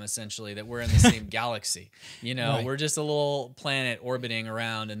with them, essentially, that we're in the same galaxy. Right. We're just a little planet orbiting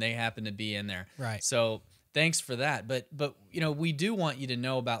around, and they happen to be in there. Right. So thanks for that. But you know, we do want you to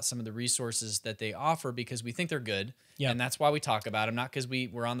know about some of the resources that they offer because we think they're good. Yep. And that's why we talk about them, not because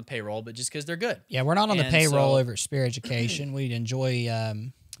we're on the payroll, but just because they're good. Yeah, we're not on the And payroll so- over at Spirit Education. We'd enjoy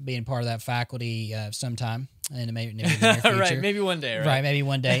being part of that faculty sometime in maybe in the near future. Right, maybe one day, right? Right, maybe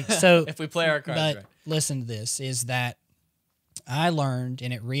one day. So If we play our cards but right. listen to this, is that I learned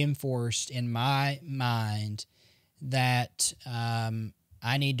and it reinforced in my mind that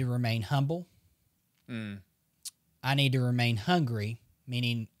I need to remain humble. I need to remain hungry,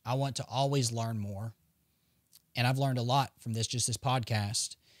 meaning I want to always learn more. And I've learned a lot from this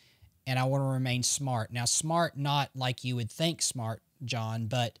podcast. And I want to remain smart. Now, smart, not like you would think smart, John,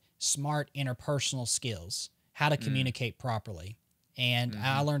 but smart interpersonal skills, how to communicate properly. And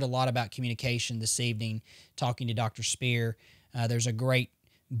I learned a lot about communication this evening talking to Dr. Spear. There's a great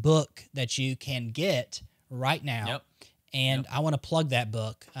book that you can get right now. Yep. And I want to plug that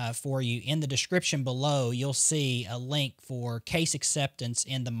book for you. In the description below, you'll see a link for Case Acceptance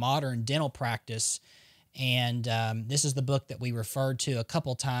in the Modern Dental Practice. And this is the book that we referred to a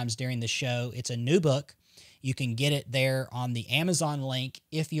couple times during the show. It's a new book. You can get it there on the Amazon link.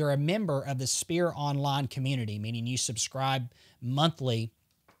 If you're a member of the Spear Online community, meaning you subscribe monthly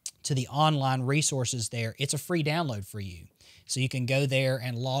to the online resources there, it's a free download for you. So you can go there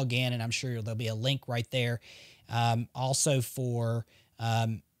and log in, and I'm sure there'll be a link right there. Also for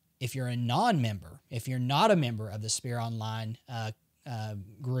if you're a non-member, if you're not a member of the Spear Online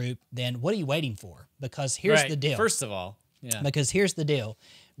group, then what are you waiting for? Because here's the deal. First of all, yeah. Because here's the deal.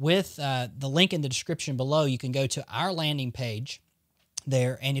 With the link in the description below, you can go to our landing page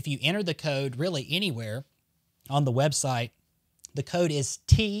there, and if you enter the code really anywhere on the website, the code is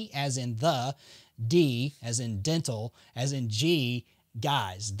T as in the, D as in dental, as in G,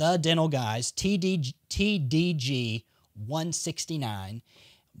 guys, the dental guys, TDG 169.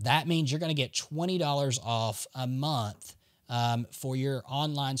 That means you're going to get $20 off a month for your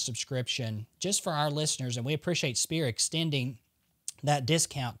online subscription just for our listeners, and we appreciate Spear extending that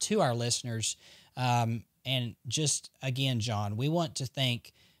discount to our listeners. And just again, John, we want to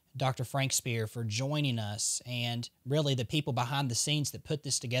thank Dr. Frank Spear for joining us and really the people behind the scenes that put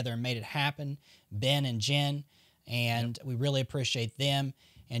this together and made it happen, Ben and Jen, and we really appreciate them.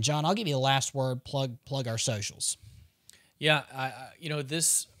 And John, I'll give you the last word, plug our socials. Yeah, you know,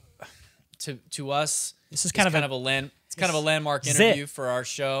 this to us, This is kind of a landmark interview for our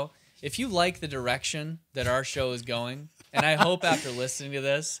show. If you like the direction that our show is going, and I hope after listening to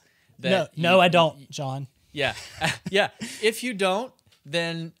this that I don't, John. Yeah, yeah. If you don't,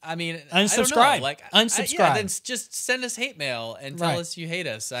 then I mean, Unsubscribe. I don't know. Like, Unsubscribe. Yeah, then just send us hate mail and tell Right. us you hate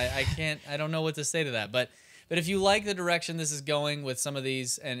us. I don't know what to say to that. But if you like the direction this is going with some of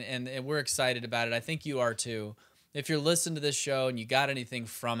these, and we're excited about it, I think you are too. If you're listening to this show and you got anything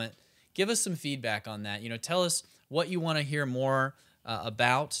from it, give us some feedback on that. You know, tell us what you want to hear more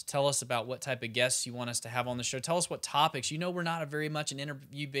about. Tell us about what type of guests you want us to have on the show. Tell us what topics. You know, we're not a very much an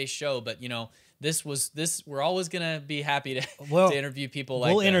interview-based show, but you know, we're always gonna be happy to to interview people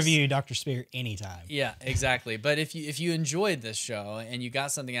like this. We'll interview Dr. Spear anytime. Yeah, exactly. But if you enjoyed this show and you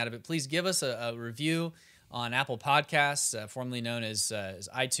got something out of it, please give us a review on Apple Podcasts, formerly known as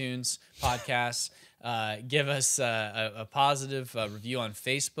iTunes Podcasts. Give us a positive review on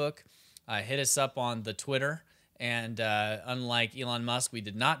Facebook. Hit us up on the Twitter. And unlike Elon Musk, we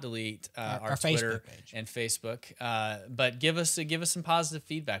did not delete our Twitter Facebook page and Facebook. But give us some positive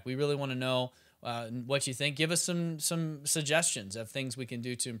feedback. We really want to know what you think. Give us some suggestions of things we can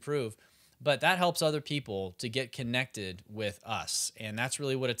do to improve. But that helps other people to get connected with us. And that's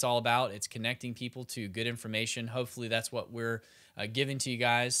really what it's all about. It's connecting people to good information. Hopefully that's what we're giving to you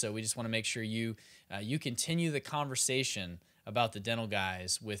guys. So we just want to make sure you continue the conversation about the dental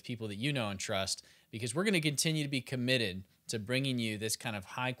guys with people that you know and trust, because we're going to continue to be committed to bringing you this kind of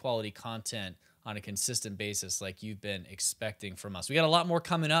high quality content on a consistent basis like you've been expecting from us. We got a lot more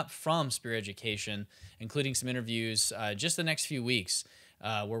coming up from Spear Education, including some interviews just the next few weeks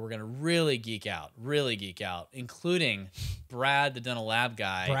where we're going to really geek out, including Brad, the dental lab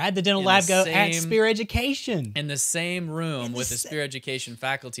guy. Brad, the dental lab guy at Spear Education. In the same room with the Spear Education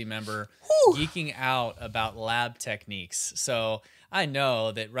faculty member, geeking out about lab techniques. So I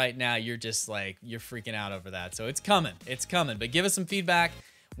know that right now you're just like, you're freaking out over that. So it's coming. But give us some feedback.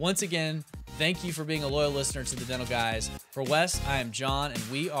 Once again, thank you for being a loyal listener to the Dental Guys. For Wes, I am John, and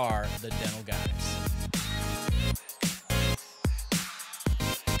we are the Dental Guys.